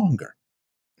do longer?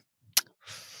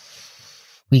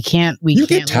 We can't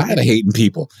get tired of hating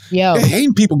people. Yo.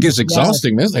 Hating people gets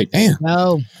exhausting. Man. It's like, damn.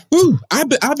 No. Ooh,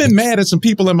 I've been mad at some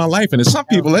people in my life, and at some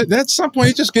people, at some point,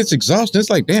 it just gets exhausting. It's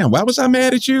like, damn, why was I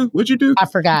mad at you? What'd you do? I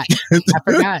forgot.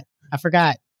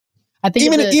 I think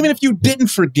even if you didn't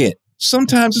forget,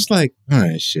 sometimes it's like, all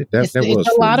right, shit. It's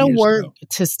a lot of work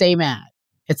to stay mad.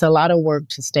 It's a lot of work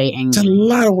to stay angry. It's a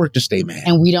lot of work to stay mad,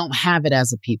 and we don't have it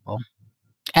as a people,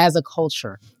 as a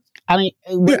culture.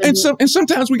 And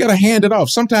sometimes we got to hand it off.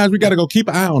 Sometimes we got to go keep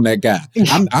an eye on that guy.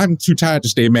 I'm too tired to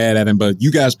stay mad at him, but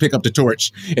you guys pick up the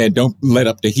torch and don't let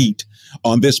up the heat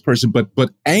on this person. But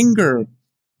anger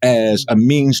as a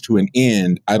means to an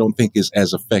end, I don't think is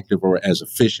as effective or as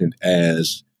efficient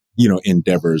as, you know,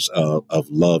 endeavors of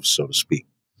love, so to speak.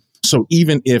 So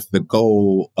even if the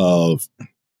goal of,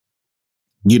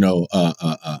 you know,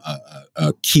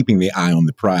 keeping the eye on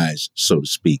the prize, so to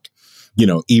speak, you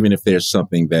know, even if there's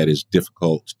something that is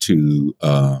difficult to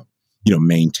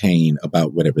maintain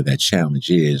about whatever that challenge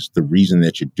is. The reason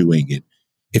that you're doing it,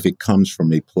 if it comes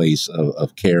from a place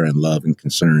of care and love and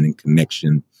concern and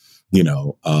connection,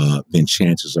 then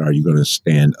chances are you're going to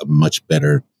stand a much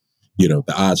better, the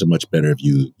odds are much better of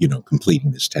you,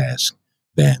 completing this task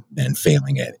than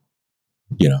failing at it.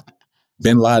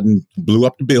 Bin Laden blew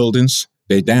up the buildings.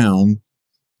 They're down.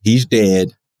 He's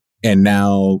dead. And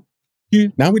now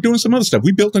we're doing some other stuff.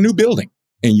 We built a new building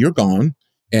and you're gone.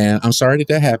 And I'm sorry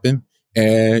that happened.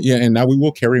 And now we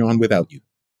will carry on without you.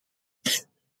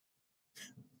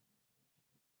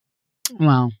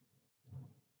 Well,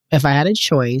 if I had a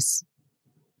choice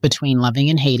between loving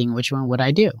and hating, which one would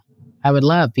I do? I would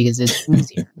love, because it's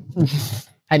easier.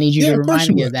 I need you to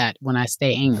remind me of that when I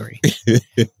stay angry.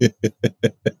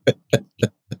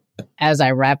 As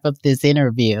I wrap up this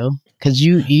interview, because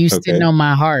you still know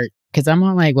my heart, because I'm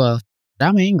all like, well,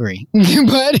 I'm angry,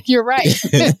 but you're right.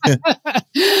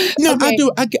 No, okay. I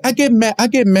do. I get mad. I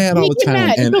get mad all the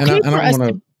time, and I don't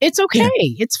want to. It's okay.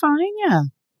 Yeah. It's fine. Yeah.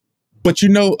 But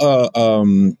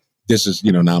this is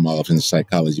now I'm off in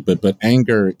psychology, but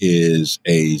anger is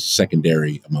a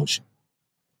secondary emotion,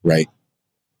 right?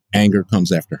 Anger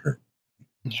comes after hurt.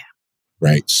 Yeah.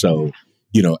 Right. So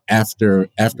after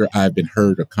I've been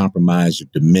hurt or compromised or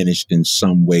diminished in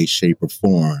some way, shape, or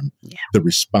form, the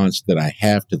response that I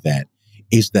have to that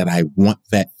is that I want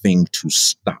that thing to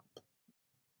stop.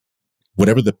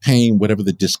 Whatever the pain, whatever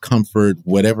the discomfort,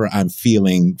 whatever I'm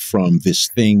feeling from this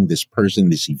thing, this person,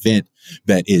 this event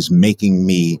that is making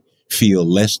me feel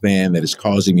less than, that is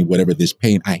causing me whatever this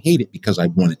pain, I hate it because I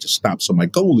want it to stop. So my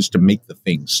goal is to make the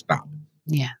thing stop.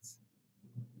 Yes.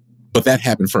 But that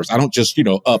happened first. I don't just,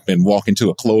 up and walk into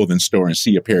a clothing store and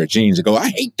see a pair of jeans and go, I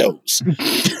hate those.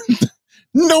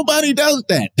 Nobody does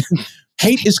that.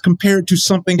 Hate is compared to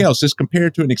something else. It's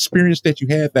compared to an experience that you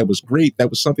had that was great. That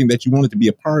was something that you wanted to be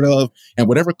a part of. And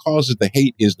whatever causes the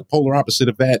hate is the polar opposite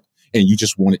of that. And you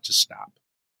just want it to stop.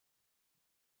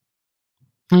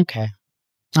 Okay.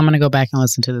 I'm going to go back and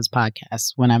listen to this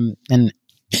podcast when I'm in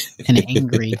an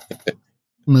angry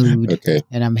mood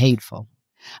and I'm hateful.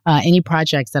 Any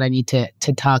projects that I need to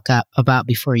talk about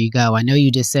before you go? I know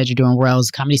you just said you're doing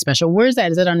Royals comedy special. Where is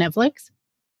that? Is it on Netflix?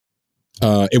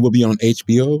 It will be on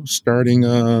HBO starting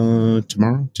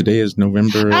tomorrow. Today is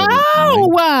November.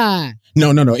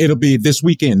 No. It'll be this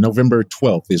weekend. November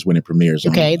 12th is when it premieres.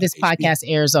 Okay, this podcast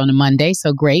airs on a Monday,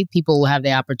 so great. People will have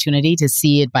the opportunity to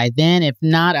see it by then. If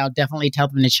not, I'll definitely tell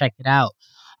them to check it out.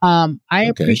 I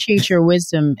appreciate your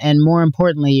wisdom and, more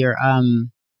importantly, your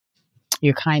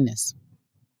kindness.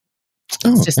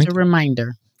 It's just a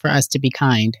reminder for us to be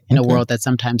kind in a world that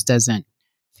sometimes doesn't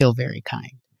feel very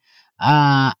kind.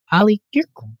 Ali, you're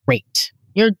great.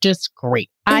 You're just great.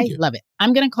 I love it.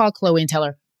 I'm going to call Chloe and tell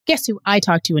her, guess who I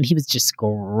talked to and he was just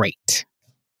great.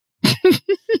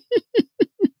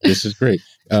 This is great.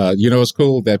 It's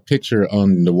cool. That picture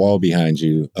on the wall behind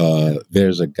you,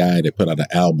 there's a guy that put out an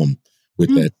album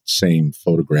with that same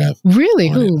photograph. Really?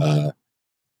 Who?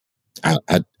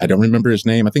 I don't remember his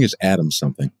name. I think it's Adam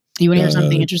something. You want to hear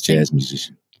something interesting? Jazz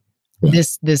musician.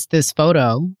 This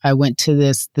photo, I went to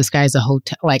this guy's a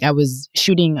hotel. Like, I was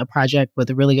shooting a project with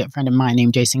a really good friend of mine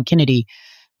named Jason Kennedy.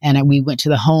 And we went to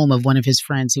the home of one of his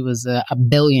friends who was a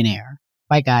billionaire,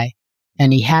 white guy.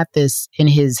 And he had this in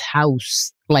his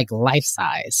house, like life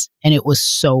size. And it was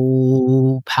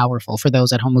so powerful for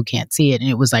those at home who can't see it. And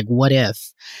it was like, what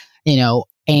if,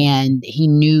 and he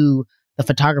knew the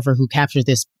photographer who captured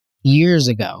this years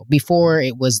ago, before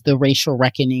it was the racial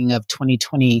reckoning of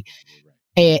 2020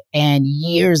 and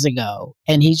years ago.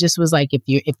 And he just was like,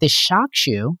 if this shocks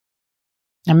you,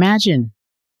 imagine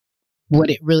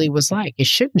what it really was like. It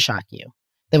shouldn't shock you.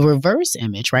 The reverse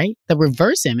image, right? The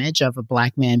reverse image of a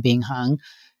Black man being hung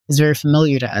is very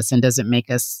familiar to us and doesn't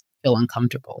make us feel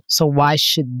uncomfortable. So why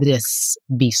should this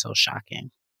be so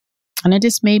shocking? And it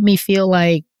just made me feel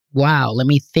like, wow, let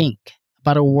me think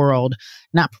about a world,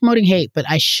 not promoting hate, but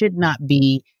I should not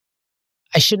be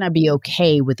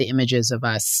okay with the images of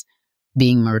us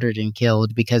being murdered and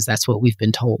killed because that's what we've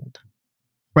been told.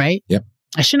 Right? Yep.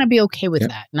 I should not be okay with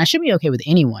that. And I should be okay with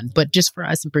anyone, but just for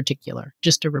us in particular,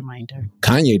 just a reminder.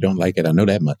 Kanye don't like it. I know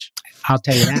that much. I'll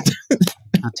tell you that.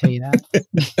 I'll tell you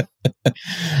that.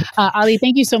 Ali,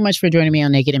 thank you so much for joining me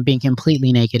on Naked and being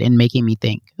completely naked and making me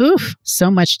think. Oof, so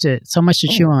much to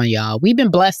chew on, y'all. We've been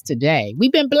blessed today.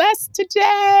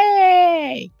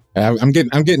 I'm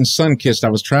getting sun-kissed. I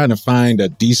was trying to find a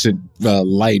decent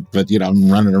light, but I'm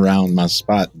running around my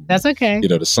spot. That's okay.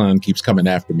 The sun keeps coming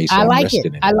after me, so I like I'm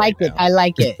resting it. I like it. I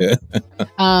like it.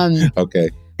 Okay.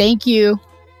 Thank you.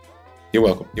 You're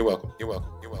welcome.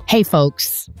 Hey,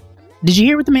 folks. Did you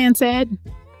hear what the man said?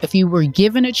 If you were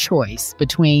given a choice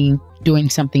between doing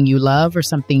something you love or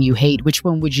something you hate, which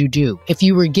one would you do? If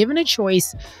you were given a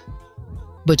choice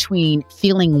between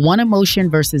feeling one emotion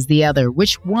versus the other,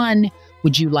 which one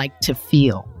would you like to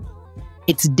feel?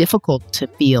 It's difficult to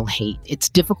feel hate. It's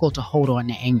difficult to hold on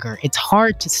to anger. It's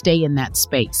hard to stay in that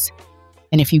space.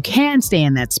 And if you can stay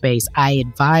in that space, I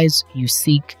advise you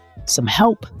seek some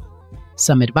help,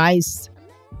 some advice,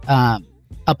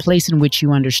 a place in which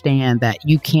you understand that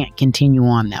you can't continue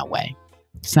on that way.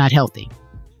 It's not healthy.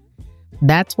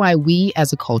 That's why we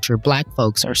as a culture, Black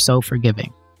folks, are so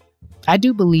forgiving. I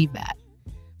do believe that.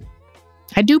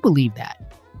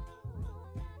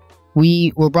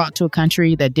 We were brought to a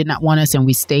country that did not want us, and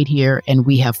we stayed here, and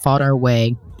we have fought our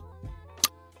way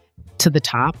to the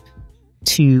top,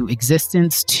 to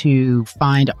existence, to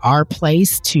find our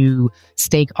place, to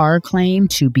stake our claim,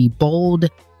 to be bold.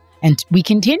 And we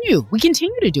continue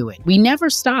to do it. We never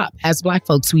stop. As Black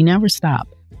folks, we never stop.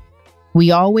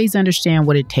 We always understand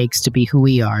what it takes to be who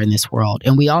we are in this world.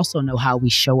 And we also know how we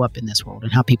show up in this world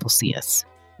and how people see us.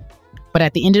 But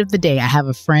at the end of the day, I have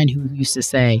a friend who used to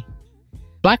say,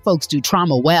 Black folks do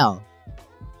trauma well,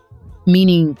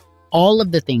 meaning all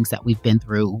of the things that we've been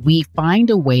through, we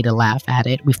find a way to laugh at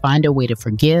it. We find a way to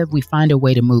forgive. We find a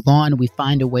way to move on. We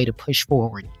find a way to push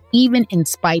forward, even in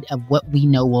spite of what we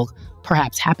know will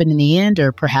perhaps happen in the end,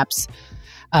 or perhaps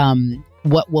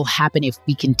what will happen if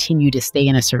we continue to stay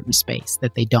in a certain space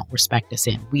that they don't respect us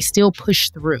in. We still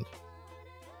push through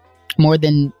more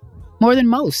than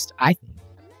most, I think.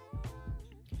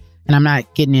 And I'm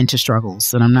not getting into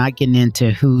struggles, and I'm not getting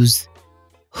into whose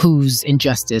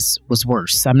injustice was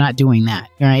worse. I'm not doing that.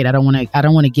 Right? I don't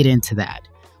want to get into that.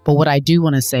 But what I do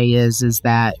want to say is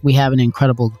that we have an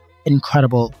incredible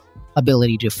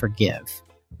ability to forgive.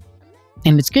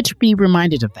 And it's good to be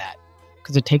reminded of that,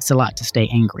 because it takes a lot to stay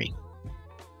angry.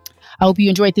 I hope you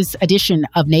enjoyed this edition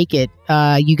of Naked.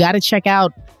 You got to check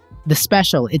out the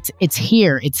special. It's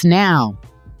here. It's now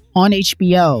on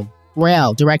HBO.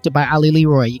 Rel, directed by Ali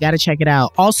Leroy. You got to check it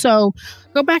out. Also,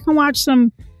 go back and watch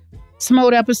some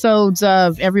old episodes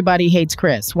of Everybody Hates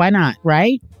Chris. Why not,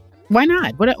 right? Why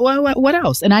not? What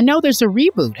else? And I know there's a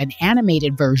reboot, an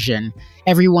animated version.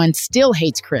 Everyone Still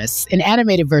Hates Chris, an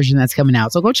animated version that's coming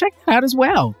out. So go check that out as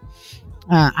well.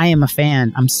 I am a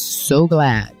fan. I'm so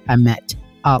glad I met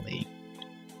Ali.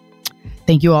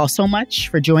 Thank you all so much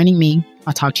for joining me.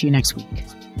 I'll talk to you next week.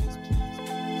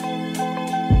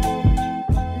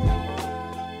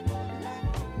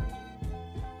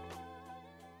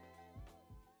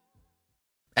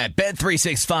 At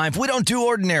Bet365, we don't do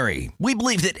ordinary. We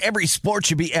believe that every sport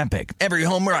should be epic. Every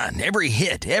home run, every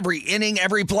hit, every inning,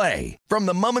 every play. From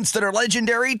the moments that are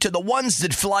legendary to the ones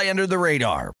that fly under the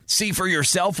radar. See for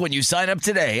yourself when you sign up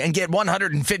today and get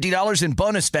 $150 in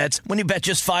bonus bets when you bet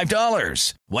just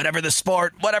 $5. Whatever the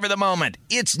sport, whatever the moment,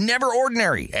 it's never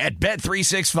ordinary at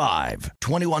Bet365.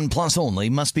 21 plus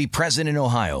only. Must be present in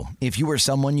Ohio. If you or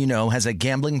someone you know has a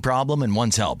gambling problem and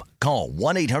wants help, call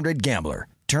 1-800-GAMBLER.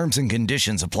 Terms and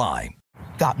conditions apply.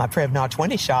 Got my Prevnar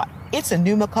 20 shot. It's a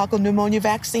pneumococcal pneumonia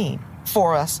vaccine.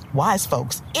 For us, wise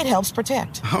folks, it helps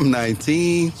protect. I'm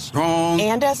 19, strong.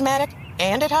 And asthmatic,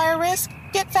 and at higher risk.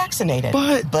 Get vaccinated.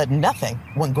 But nothing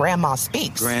when grandma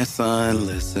speaks. Grandson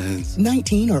listens.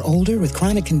 19 or older with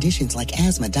chronic conditions like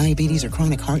asthma, diabetes, or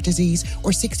chronic heart disease,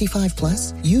 or 65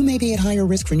 plus, you may be at higher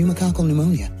risk for pneumococcal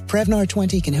pneumonia. Prevnar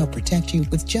 20 can help protect you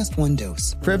with just one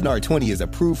dose. Prevnar 20 is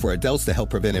approved for adults to help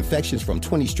prevent infections from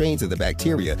 20 strains of the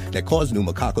bacteria that cause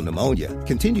pneumococcal pneumonia.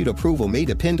 Continued approval may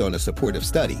depend on a supportive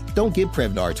study. Don't give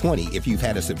Prevnar 20 if you've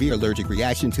had a severe allergic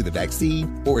reaction to the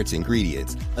vaccine or its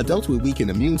ingredients. Adults with weakened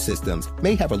immune systems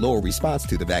may have a lower response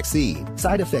to the vaccine.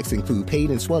 Side effects include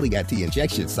pain and swelling at the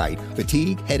injection site,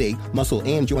 fatigue, headache, muscle,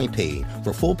 and joint pain.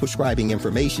 For full prescribing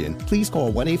information, please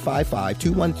call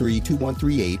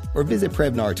 1-855-213-2138 or visit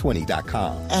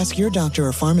Prevnar20.com. Ask your doctor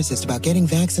or pharmacist about getting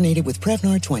vaccinated with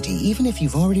Prevnar 20, even if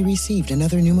you've already received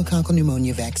another pneumococcal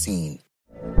pneumonia vaccine.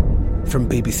 From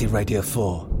BBC Radio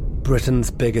 4,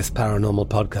 Britain's biggest paranormal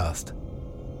podcast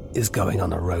is going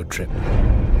on a road trip.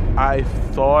 I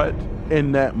thought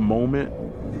in that moment,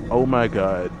 oh my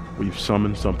God, we've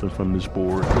summoned something from this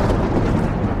board.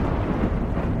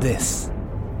 This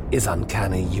is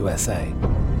Uncanny USA.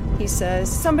 He says,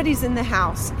 somebody's in the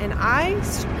house, and I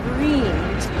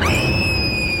screamed.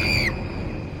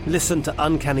 Listen to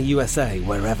Uncanny USA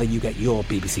wherever you get your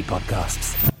BBC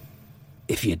podcasts,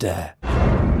 if you dare.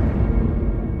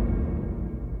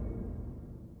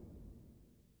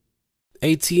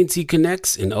 AT&T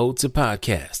connects an ode to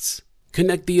podcasts.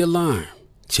 Connect the alarm.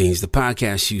 Change the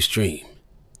podcast you stream.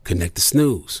 Connect the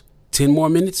snooze. 10 more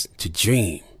minutes to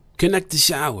dream. Connect the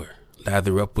shower.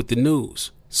 Lather up with the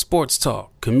news. sports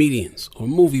talk, comedians, or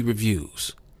movie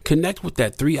reviews. Connect with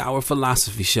that 3-hour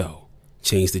philosophy show.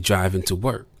 Change the drive into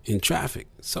work in traffic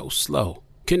so slow.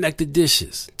 Connect the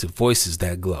dishes to voices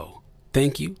that glow.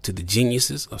 Thank you to the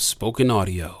geniuses of spoken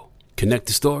audio. Connect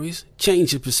the stories,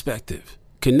 change your perspective.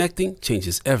 Connecting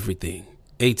changes everything.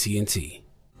 AT&T.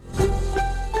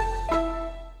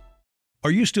 Are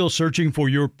you still searching for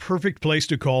your perfect place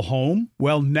to call home?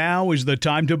 Well, now is the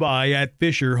time to buy at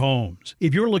Fisher Homes.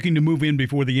 If you're looking to move in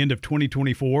before the end of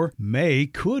 2024, May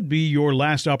could be your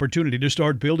last opportunity to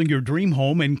start building your dream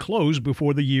home and close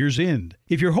before the year's end.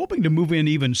 If you're hoping to move in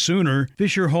even sooner,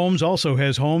 Fisher Homes also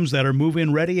has homes that are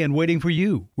move-in ready and waiting for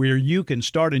you, where you can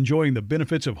start enjoying the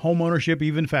benefits of homeownership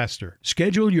even faster.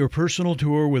 Schedule your personal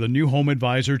tour with a new home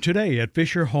advisor today at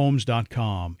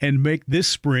FisherHomes.com and make this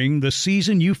spring the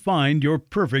season you find your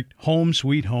perfect home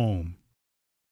sweet home.